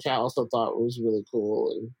out, which I also thought was really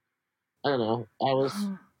cool. And I don't know,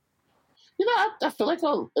 I feel like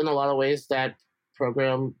in a lot of ways that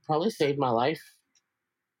program probably saved my life.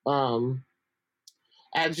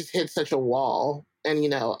 I just hit such a wall,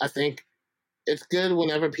 and I think it's good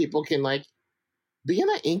whenever people can like be in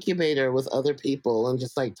an incubator with other people and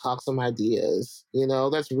just like talk some ideas.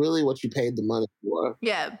 That's really what you paid the money for.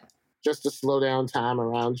 Yeah. Just to slow down time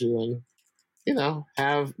around you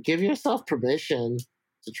and give yourself permission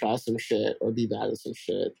to try some shit or be bad at some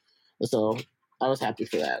shit. And so I was happy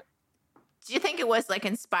for that. Do you think it was like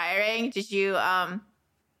inspiring? Did you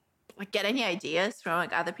like get any ideas from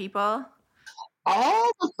like other people?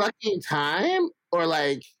 All the fucking time, or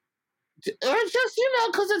just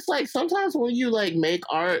because it's like sometimes when you like make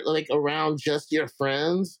art like around just your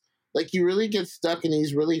friends, like you really get stuck in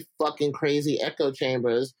these really fucking crazy echo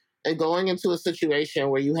chambers. And going into a situation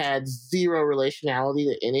where you had zero relationality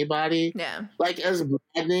to anybody, like as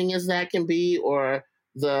maddening as that can be, or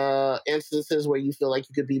the instances where you feel like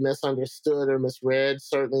you could be misunderstood or misread,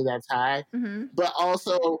 certainly that's high. Mm-hmm. But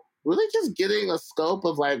also really just getting a scope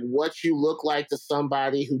of like what you look like to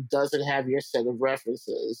somebody who doesn't have your set of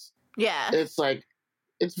references. Yeah. It's like,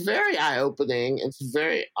 it's very eye-opening. It's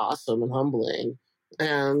very awesome and humbling.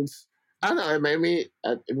 And I don't know, it made me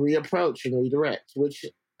reapproach and redirect, which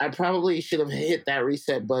I probably should have hit that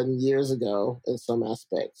reset button years ago in some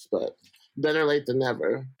aspects, but better late than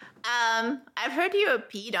never. I've heard you were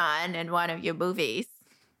peed on in one of your movies.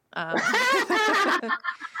 Oh,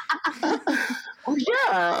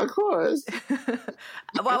 yeah, of course.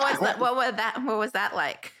 What was that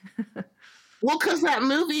like? Well, because that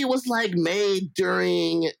movie was like made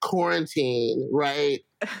during quarantine, right?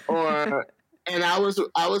 And I was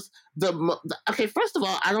okay. First of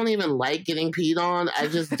all, I don't even like getting peed on. I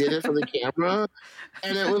just did it for the camera,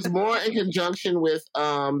 and it was more in conjunction with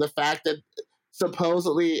the fact that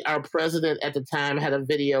supposedly our president at the time had a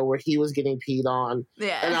video where he was getting peed on.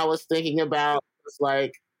 Yeah. And I was thinking about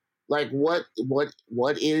like what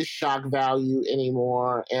is shock value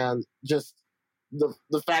anymore, and just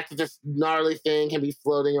the fact that this gnarly thing can be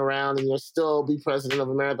floating around and you'll still be president of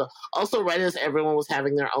America. Also, right as everyone was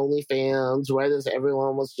having their OnlyFans, right as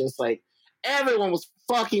everyone was just like, everyone was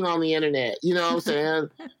fucking on the internet, you know what I'm saying?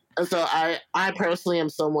 And so I personally am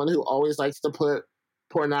someone who always likes to put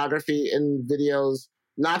pornography in videos,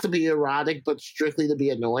 not to be erotic, but strictly to be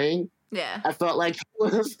annoying. Yeah. I felt like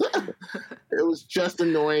it was just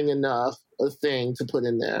annoying enough a thing to put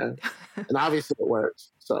in there. And obviously it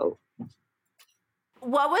works, so.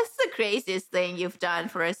 What was the craziest thing you've done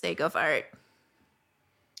for the sake of art?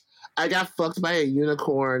 I got fucked by a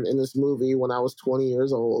unicorn in this movie when I was 20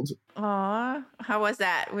 years old. Aw, how was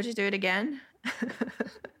that? Would you do it again?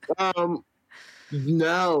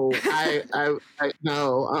 No, it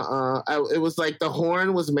was like the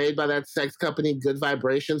horn was made by that sex company, Good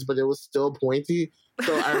Vibrations, but it was still pointy.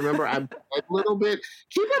 So I remember I bled a little bit.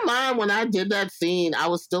 Keep in mind, when I did that scene, I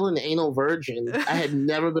was still an anal virgin. I had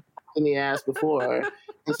never been in the ass before.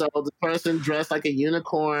 And so the person dressed like a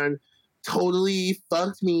unicorn totally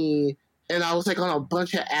fucked me. And I was like on a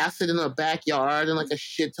bunch of acid in the backyard and like a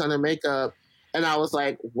shit ton of makeup. And I was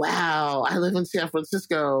like, wow, I live in San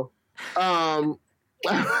Francisco. But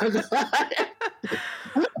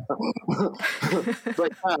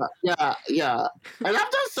yeah. And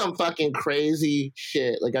I've done some fucking crazy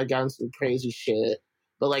shit. Like I've gotten some crazy shit.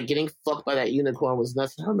 But like getting fucked by that unicorn was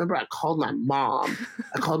nuts. And I remember I called my mom.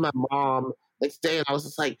 Next day and I was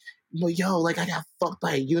just like, well, yo, like I got fucked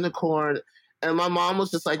by a unicorn. And my mom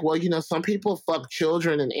was just like, well, some people fuck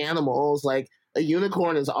children and animals. Like a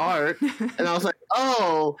unicorn is art. And I was like,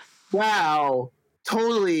 oh, wow,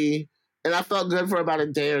 totally. And I felt good for about a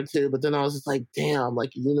day or two, but then I was just like, damn,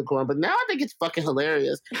 like a unicorn. But now I think it's fucking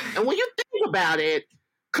hilarious. And when you think about it,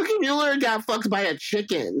 Cookie Mueller got fucked by a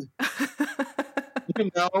chicken,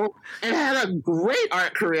 and had a great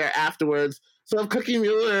art career afterwards. So if Cookie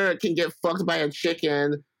Mueller can get fucked by a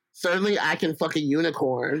chicken, certainly I can fuck a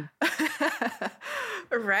unicorn.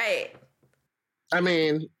 Right. I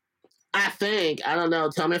mean, I don't know.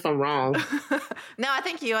 Tell me if I'm wrong. No, I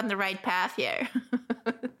think you're on the right path here.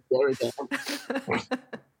 There we go.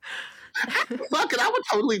 Fuck it, I would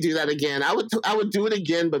totally do that again. I would do it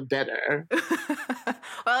again, but better.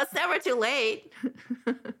 Well, it's never too late.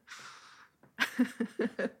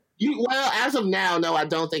 Well, as of now, no, I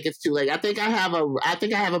don't think it's too late. I think I have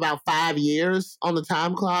about 5 years on the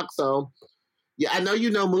time clock. So, yeah, I know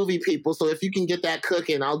movie people. So if you can get that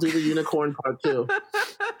cooking, I'll do the unicorn part too.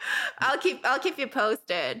 I'll keep you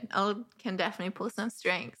posted. Can definitely pull some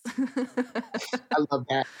strings. I love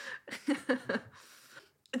that.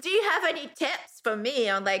 Do you have any tips for me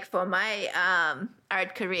on like for my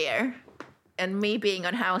art career and me being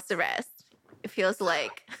on house arrest? It feels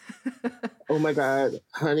like Oh my God,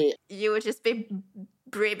 honey. you would just be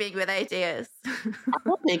brimming with ideas. I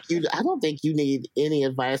don't think you need any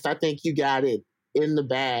advice. I think you got it in the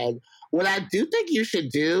bag. What I do think you should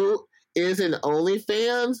do is an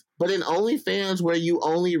OnlyFans, but an OnlyFans where you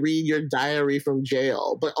only read your diary from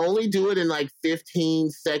jail, but only do it in like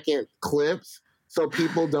 15-second clips so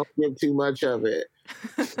people don't get too much of it.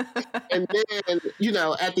 And then,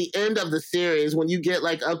 at the end of the series, when you get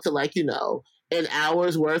like up to like, an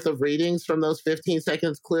hour's worth of readings from those 15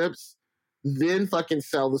 seconds clips, then fucking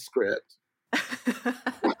sell the script. I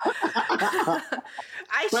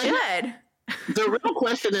should. The real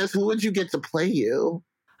question is, who would you get to play you?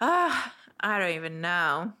 I don't even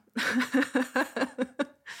know.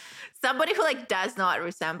 Somebody who like does not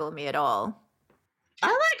resemble me at all.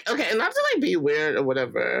 Okay, and not to like be weird or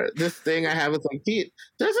whatever. This thing I have with like there's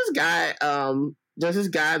this guy,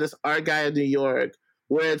 this art guy in New York,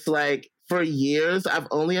 where it's like for years I've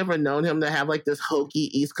only ever known him to have like this hokey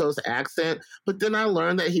East Coast accent, but then I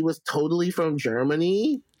learned that he was totally from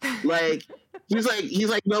Germany. Like he's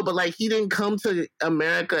like no, but like he didn't come to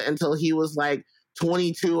America until he was like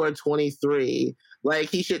 22 or 23. Like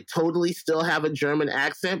he should totally still have a German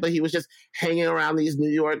accent, but he was just hanging around these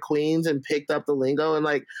New York queens and picked up the lingo. And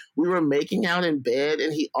like we were making out in bed,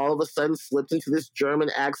 and he all of a sudden slipped into this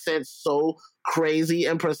German accent so crazy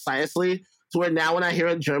and precisely to where now when I hear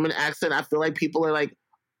a German accent, I feel like people are like,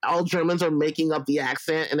 all Germans are making up the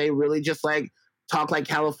accent, and they really just like talk like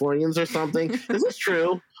Californians or something. Is this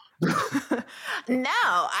true? No,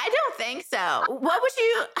 I don't think so.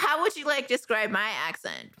 How would you like describe my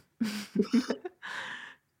accent?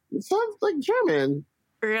 It sounds like German.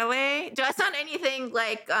 Really? Do I sound anything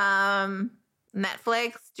like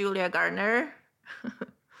Netflix, Julia Gardner?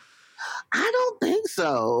 I don't think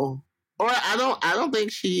so. Or I don't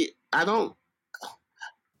think I don't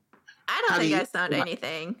think I sound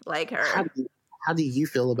anything like her. How do you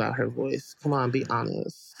feel about her voice? Come on, be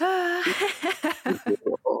honest. Fucking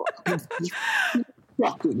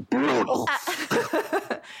brutal.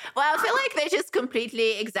 Well, I feel like they just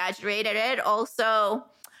completely exaggerated it. Also,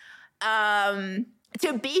 to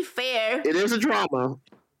be fair, it is a drama.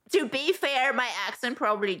 To be fair, my accent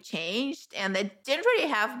probably changed, and they didn't really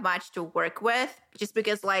have much to work with, just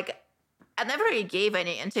because like I never really gave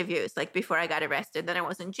any interviews like before I got arrested. Then I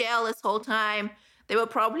was in jail this whole time. There were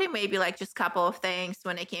probably maybe like just a couple of things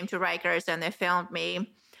when I came to Rikers and they filmed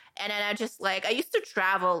me. And then I used to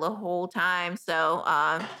travel the whole time. So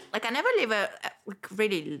like I never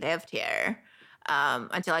really lived here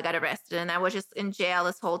until I got arrested. And I was just in jail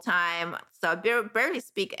this whole time. So I barely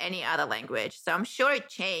speak any other language. So I'm sure it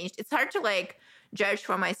changed. It's hard to like judge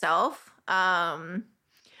for myself.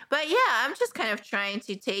 But yeah, I'm just kind of trying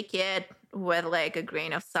to take it with like a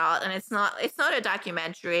grain of salt. And it's not a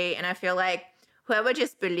documentary. And I feel like whoever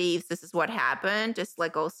just believes this is what happened, just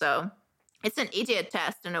like also, it's an idiot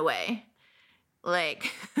test in a way.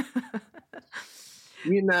 Like,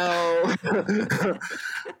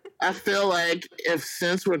 I feel like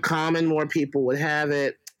since we're common, more people would have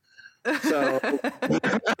it. So.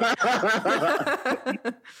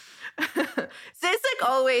 So it's like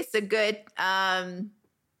always a good,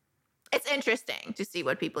 it's interesting to see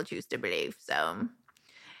what people choose to believe. So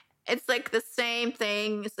it's like the same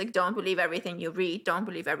thing. It's like, don't believe everything you read. Don't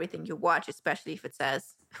believe everything you watch, especially if it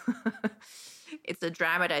says it's a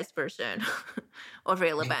dramatized version of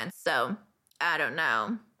real events. So I don't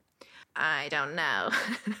know. Are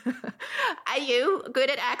you good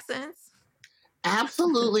at accents?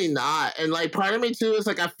 Absolutely not. And like part of me too is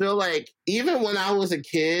like I feel like even when I was a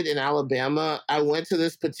kid in Alabama, I went to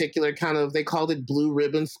this particular kind of, they called it blue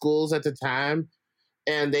ribbon schools at the time,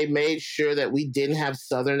 and they made sure that we didn't have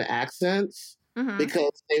Southern accents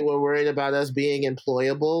because they were worried about us being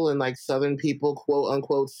employable, and like Southern people quote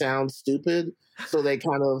unquote sound stupid. So they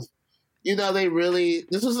kind of,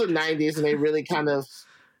 this was the 90s, and they really kind of,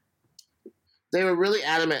 they were really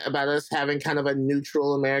adamant about us having kind of a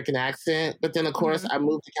neutral American accent. But then, of course, I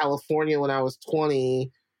moved to California when I was 20.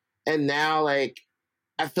 And now, like,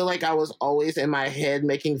 I feel like I was always in my head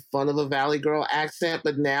making fun of a Valley Girl accent.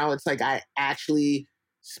 But now it's like I actually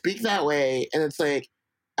speak that way. And it's like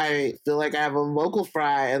I feel like I have a vocal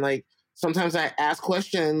fry. And, like, sometimes I ask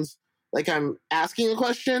questions like I'm asking a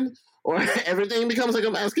question, or everything becomes like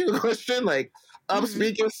I'm asking a question. Like,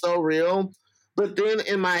 upspeak is so real. But then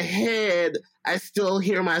in my head, I still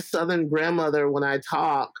hear my Southern grandmother when I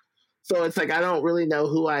talk. So it's like, I don't really know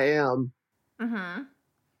who I am.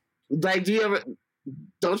 Like,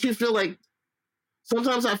 don't you feel like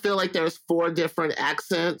sometimes I feel like there's 4 different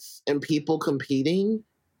accents and people competing.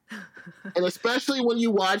 And especially when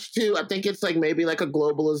you watch too, I think it's like maybe like a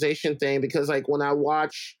globalization thing, because like when I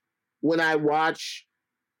watch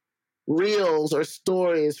reels or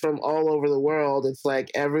stories from all over the world, it's like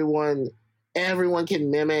everyone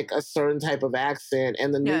can mimic a certain type of accent,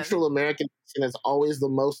 and the neutral American accent is always the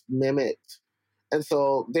most mimicked. And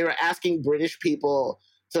so they were asking British people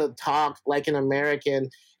to talk like an American,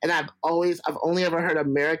 and I've only ever heard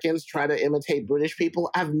Americans try to imitate British people.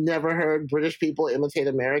 I've never heard British people imitate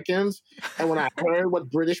Americans. And when I heard what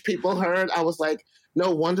British people heard, I was like, no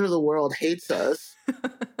wonder the world hates us.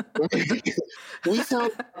 We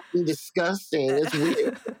sound disgusting. It's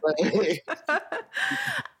weird.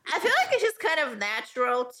 I feel like it's just kind of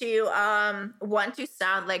natural to want to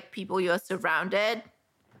sound like people you're surrounded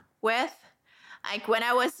with. Like when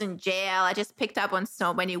I was in jail, I just picked up on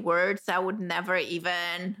so many words I would never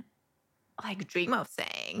even like dream of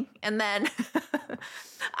saying. And then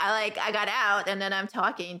I got out, and then I'm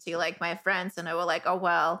talking to like my friends, and I were like, oh,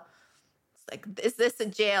 well, it's like, is this a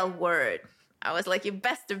jail word? I was like, you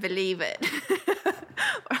best to believe it.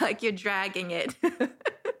 Or like, you're dragging it.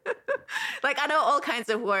 Like, I know all kinds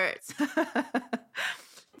of words.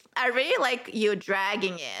 I really like you're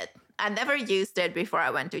dragging it. I never used it before I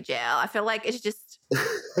went to jail. I feel like it's just,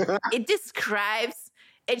 it describes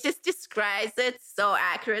it so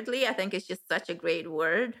accurately. I think it's just such a great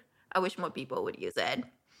word. I wish more people would use it.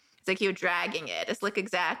 It's like you're dragging it. It's like,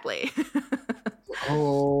 exactly.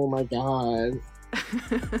 Oh my God.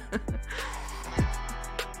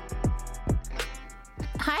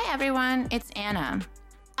 Hi everyone, it's Anna.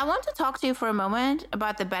 I want to talk to you for a moment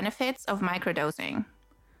about the benefits of microdosing.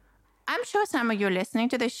 I'm sure some of you listening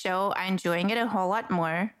to this show are enjoying it a whole lot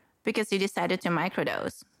more because you decided to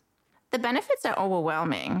microdose. The benefits are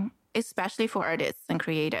overwhelming, especially for artists and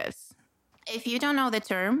creatives. If you don't know the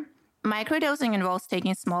term, microdosing involves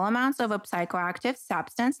taking small amounts of a psychoactive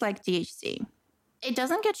substance like THC. It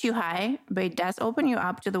doesn't get you high, but it does open you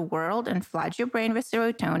up to the world and flood your brain with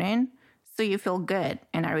serotonin so you feel good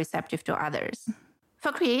and are receptive to others.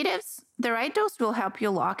 For creatives, the right dose will help you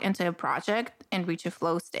lock into a project and reach a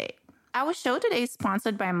flow state. Our show today is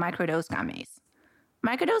sponsored by Microdose Gummies.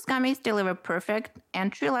 Microdose Gummies deliver perfect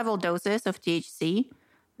entry-level doses of THC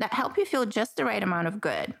that help you feel just the right amount of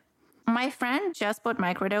good. My friend just bought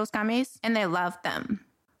Microdose Gummies, and they loved them.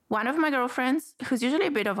 One of my girlfriends, who's usually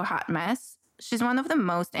a bit of a hot mess, she's one of the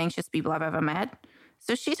most anxious people I've ever met,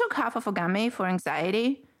 so she took half of a gummy for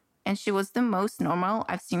anxiety, and she was the most normal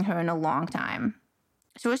I've seen her in a long time.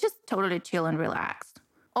 She was just totally chill and relaxed,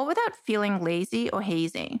 all without feeling lazy or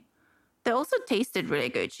hazy. They also tasted really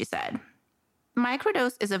good, she said.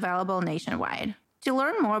 Microdose is available nationwide. To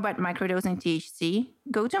learn more about microdosing THC,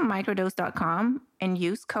 go to microdose.com and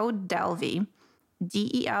use code DELVEY,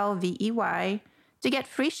 DELVEY, to get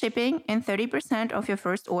free shipping and 30% off your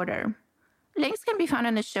first order. Links can be found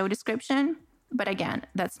in the show description, but again,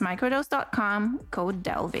 that's microdose.com, code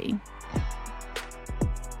DELVEY.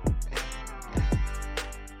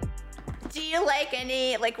 Do you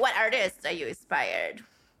like what artists are you inspired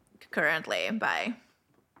currently by?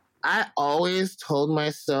 I always told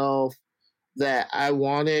myself that I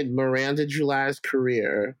wanted Miranda July's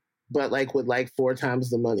career, but like with like 4 times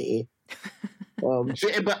the money.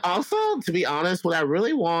 But also, to be honest, what I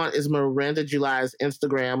really want is Miranda July's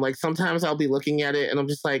Instagram. Like sometimes I'll be looking at it and I'm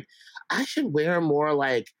just like, I should wear more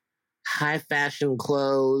like high fashion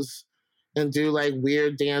clothes and do like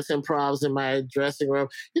weird dance improvs in my dressing room.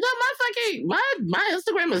 You know, my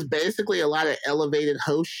Instagram is basically a lot of elevated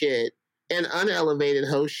host shit and unelevated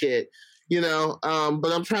host shit, you know.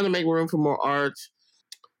 But I'm trying to make room for more art.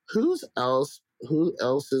 Who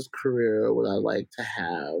else's career would I like to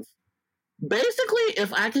have? Basically,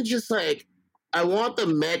 if I could just like, I want the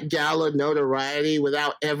Met Gala notoriety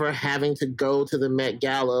without ever having to go to the Met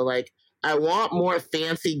Gala. Like, I want more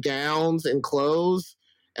fancy gowns and clothes,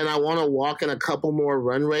 and I want to walk in a couple more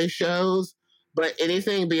runway shows. But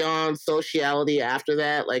anything beyond sociality after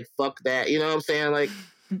that, like, fuck that. You know what I'm saying? Like,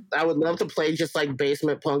 I would love to play just like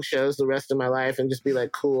basement punk shows the rest of my life and just be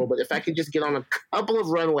like, cool. But if I could just get on a couple of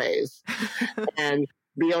runways and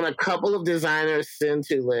be on a couple of designers'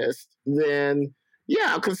 send-to lists, then yeah,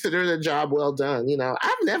 I'll consider the job well done. You know,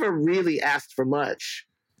 I've never really asked for much.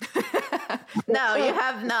 No, you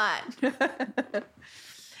have not. So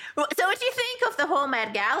what do you think of the whole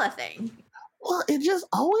Met Gala thing? Well, it just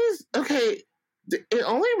always, okay, it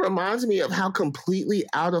only reminds me of how completely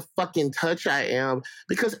out of fucking touch I am,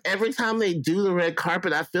 because every time they do the red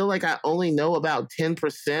carpet, I feel like I only know about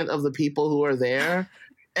 10% of the people who are there.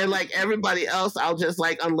 And like everybody else, I'll just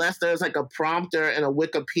like, unless there's like a prompter and a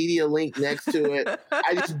Wikipedia link next to it,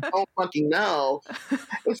 I just don't fucking know.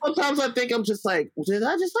 And sometimes I think I'm just like, did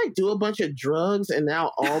I just like do a bunch of drugs and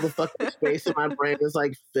now all the fucking space in my brain is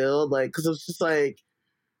like filled? Like, cause it's just like,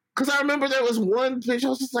 cause I remember there was one picture,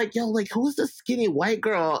 I was just like, yo, like who is this skinny white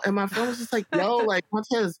girl? And my friend was just like, yo, like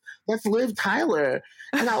Brontez, that's Liv Tyler.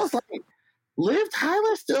 And I was like, Liv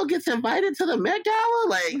Tyler still gets invited to the Met Gala?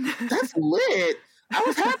 Like, that's lit. I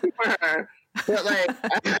was happy for her, but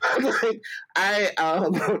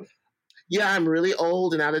I'm really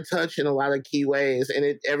old and out of touch in a lot of key ways.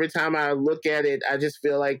 And every time I look at it, I just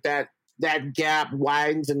feel like that gap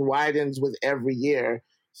widens and widens with every year.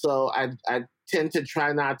 So I tend to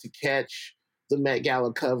try not to catch the Met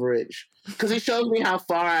Gala coverage because it shows me how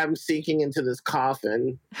far I'm sinking into this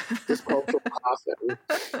coffin, this cultural coffin.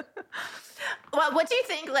 Well, what do you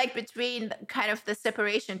think, like, between kind of the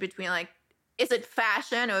separation between, like, is it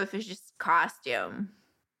fashion or if it's just costume?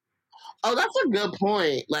 Oh, that's a good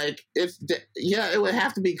point. Like, it would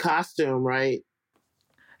have to be costume, right?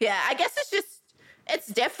 Yeah, I guess it's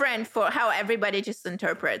different for how everybody just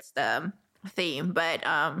interprets the theme, but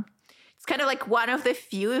it's kind of like one of the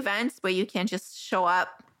few events where you can just show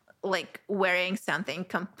up like wearing something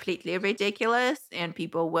completely ridiculous and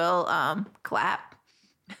people will clap.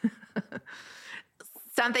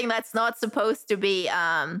 Something that's not supposed to be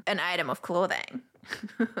an item of clothing.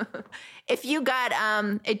 If you got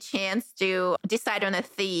a chance to decide on a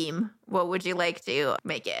theme, what would you like to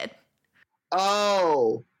make it?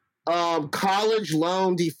 Oh, college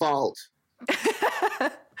loan default.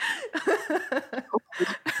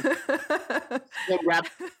 Wrap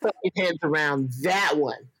your heads around that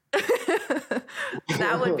one.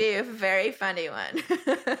 That would be a very funny one.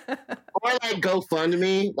 Or like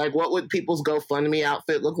GoFundMe. Like, what would people's GoFundMe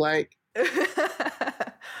outfit look like?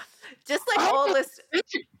 Just like all this.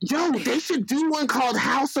 They should do one called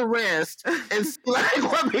House Arrest and like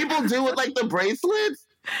what people do with like the bracelets.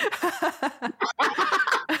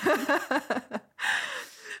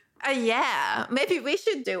 Yeah, maybe we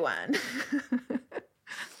should do one.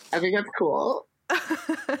 I think that's cool.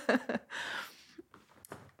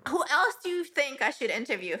 Who else do you think I should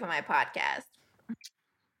interview for my podcast?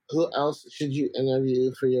 Who else should you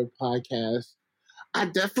interview for your podcast? I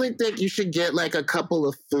definitely think you should get like a couple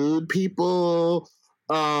of food people.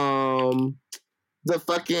 The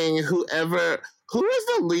fucking who is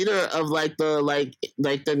the leader of like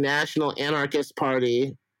the National Anarchist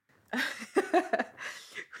Party?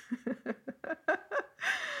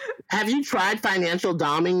 Have you tried financial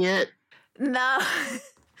doming yet? No.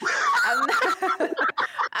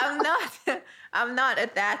 I'm not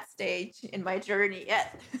at that stage in my journey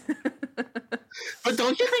yet. But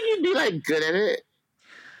don't you think you'd be like good at it?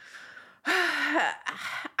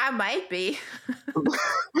 I might be.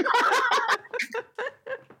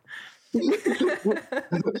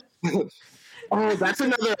 Oh, that's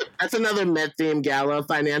another Met theme gala,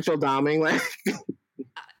 financial doming. Like,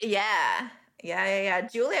 yeah.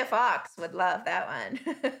 Julia Fox would love that one.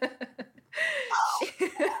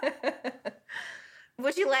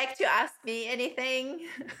 Would you like to ask me anything?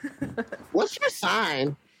 What's your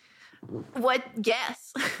sign? What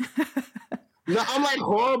guess? No, I'm like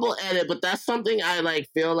horrible at it, but that's something I like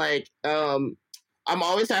feel like I'm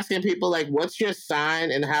always asking people like, what's your sign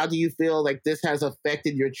and how do you feel like this has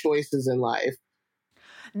affected your choices in life?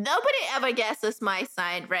 Nobody ever guesses my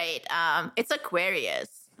sign right. It's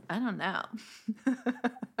Aquarius. I don't know.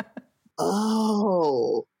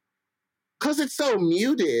 Oh, because it's so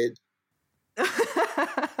muted.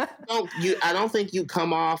 I don't think you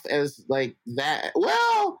come off as like that.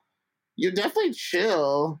 Well, you're definitely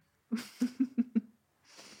chill.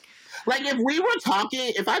 Like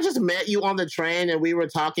if I just met you on the train and we were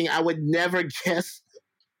talking, I would never guess.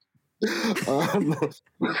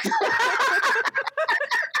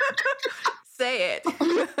 Say it.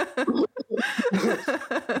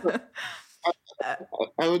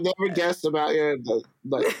 I would never guess about your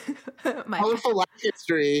colorful life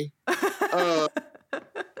history. I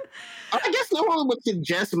guess no one would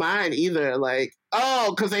suggest mine either. Like,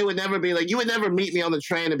 oh, because they would never be like, you would never meet me on the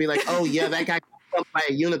train and be like, oh yeah, that guy got jumped by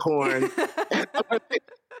a unicorn. And like,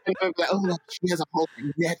 oh, she has a whole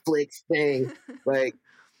Netflix thing. Like,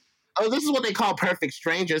 oh, this is what they call perfect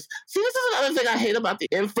strangers. See, this is another thing I hate about the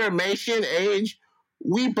information age.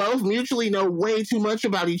 We both mutually know way too much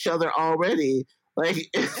about each other already. Like,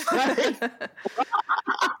 it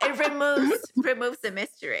removes the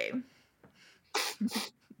mystery.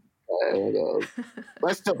 I don't know.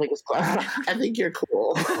 I still think it's cool. I think you're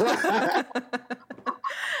cool. I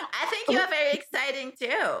think you are very exciting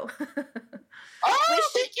too. Oh,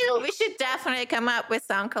 thank you. you. We should definitely come up with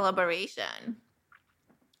some collaboration.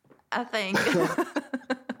 I think.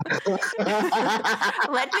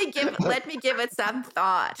 let me give it some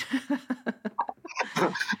thought.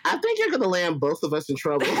 I think you're gonna land both of us in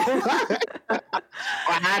trouble. Or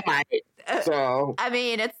I might. So I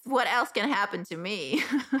mean, it's what else can happen to me.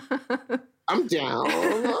 I'm down.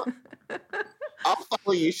 I'll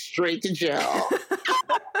follow you straight to jail.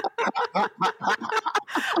 I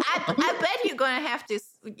bet you're gonna have to,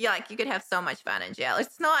 like, you could have so much fun in jail.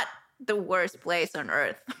 It's not the worst place on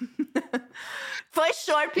earth. For a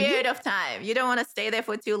short period of time. You don't want to stay there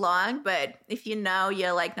for too long, but if you know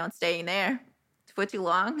you're like not staying there for too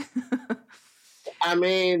long. I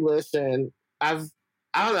mean, listen, I don't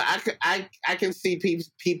know. I can see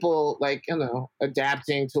people like,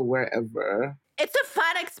 adapting to wherever. It's a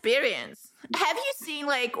fun experience. Have you seen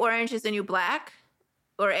like Orange is the New Black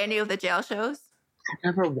or any of the jail shows? I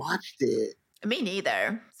never watched it. Me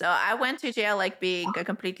neither. So I went to jail like being a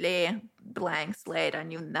completely blank slate. I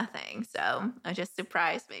knew nothing. So it just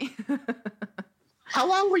surprised me. How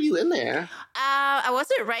long were you in there? I was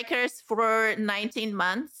at Rikers for 19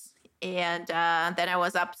 months. And then I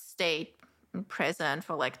was upstate in prison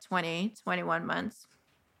for like 21 months.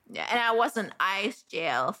 Yeah, and I was in ICE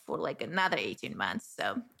jail for like another 18 months.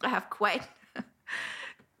 So I have quite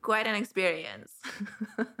an experience.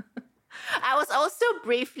 I was also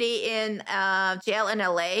briefly in jail in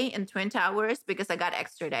LA in Twin Towers because I got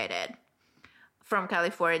extradited from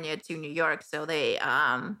California to New York. So they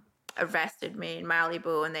arrested me in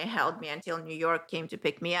Malibu and they held me until New York came to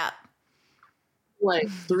pick me up. Like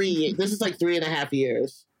 3 years. This is like 3.5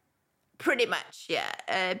 years. Pretty much, yeah.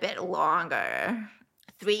 A bit longer.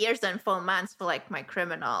 3 years and 4 months for like my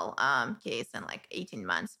criminal case and like 18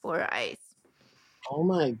 months for ICE. Oh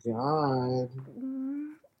my God.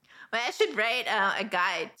 But I should write a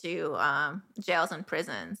guide to jails and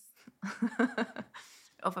prisons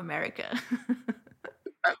of America.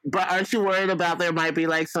 But aren't you worried about there might be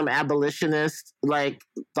like some abolitionist like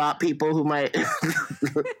thought people who might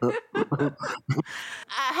I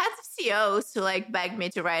had COs who like begged me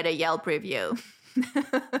to write a Yelp review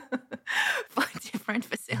for different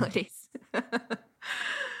facilities.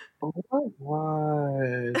 Oh my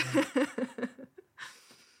God.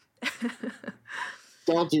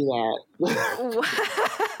 Don't do that.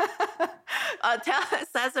 Tell us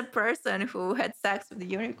as a person who had sex with a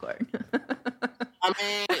unicorn. I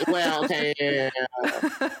mean, well, okay.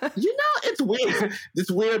 It's weird.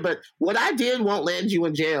 It's weird, but what I did won't land you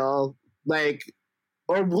in jail. Like,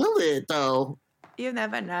 or will it, though? You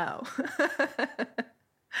never know.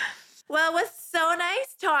 Well, it was so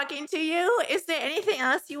nice talking to you. Is there anything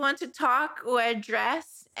else you want to talk or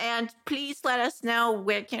address? And please let us know,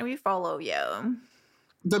 where can we follow you?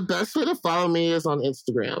 The best way to follow me is on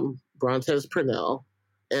Instagram, Brontez Purnell.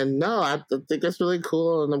 And no, I think that's really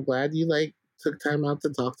cool. And I'm glad you took time out to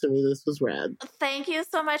talk to me. This was rad. Thank you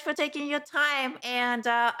so much for taking your time. And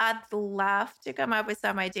I'd love to come up with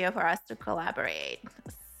some idea for us to collaborate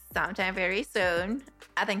sometime very soon.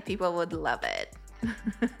 I think people would love it.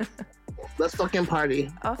 Let's fucking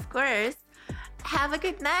party. Of course. Have a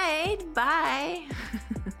good night. Bye.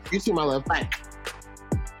 You too, my love. Bye.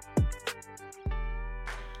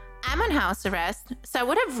 I'm on house arrest, so I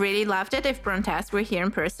would have really loved it if Brontez were here in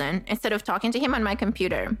person instead of talking to him on my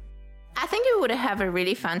computer. I think we would have a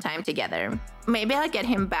really fun time together. Maybe I'll get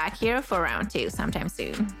him back here for round 2 sometime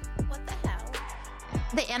soon. What the hell?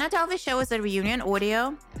 The Anna Delvey Show is a reunion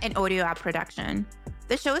audio and audio app production.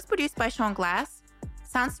 The show is produced by Sean Glass,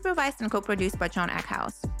 sound supervised and co-produced by John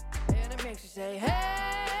Eckhouse. And it makes you say, hey!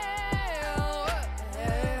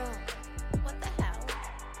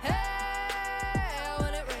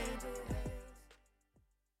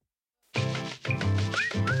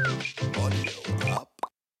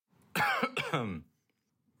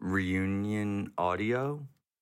 Reunion audio?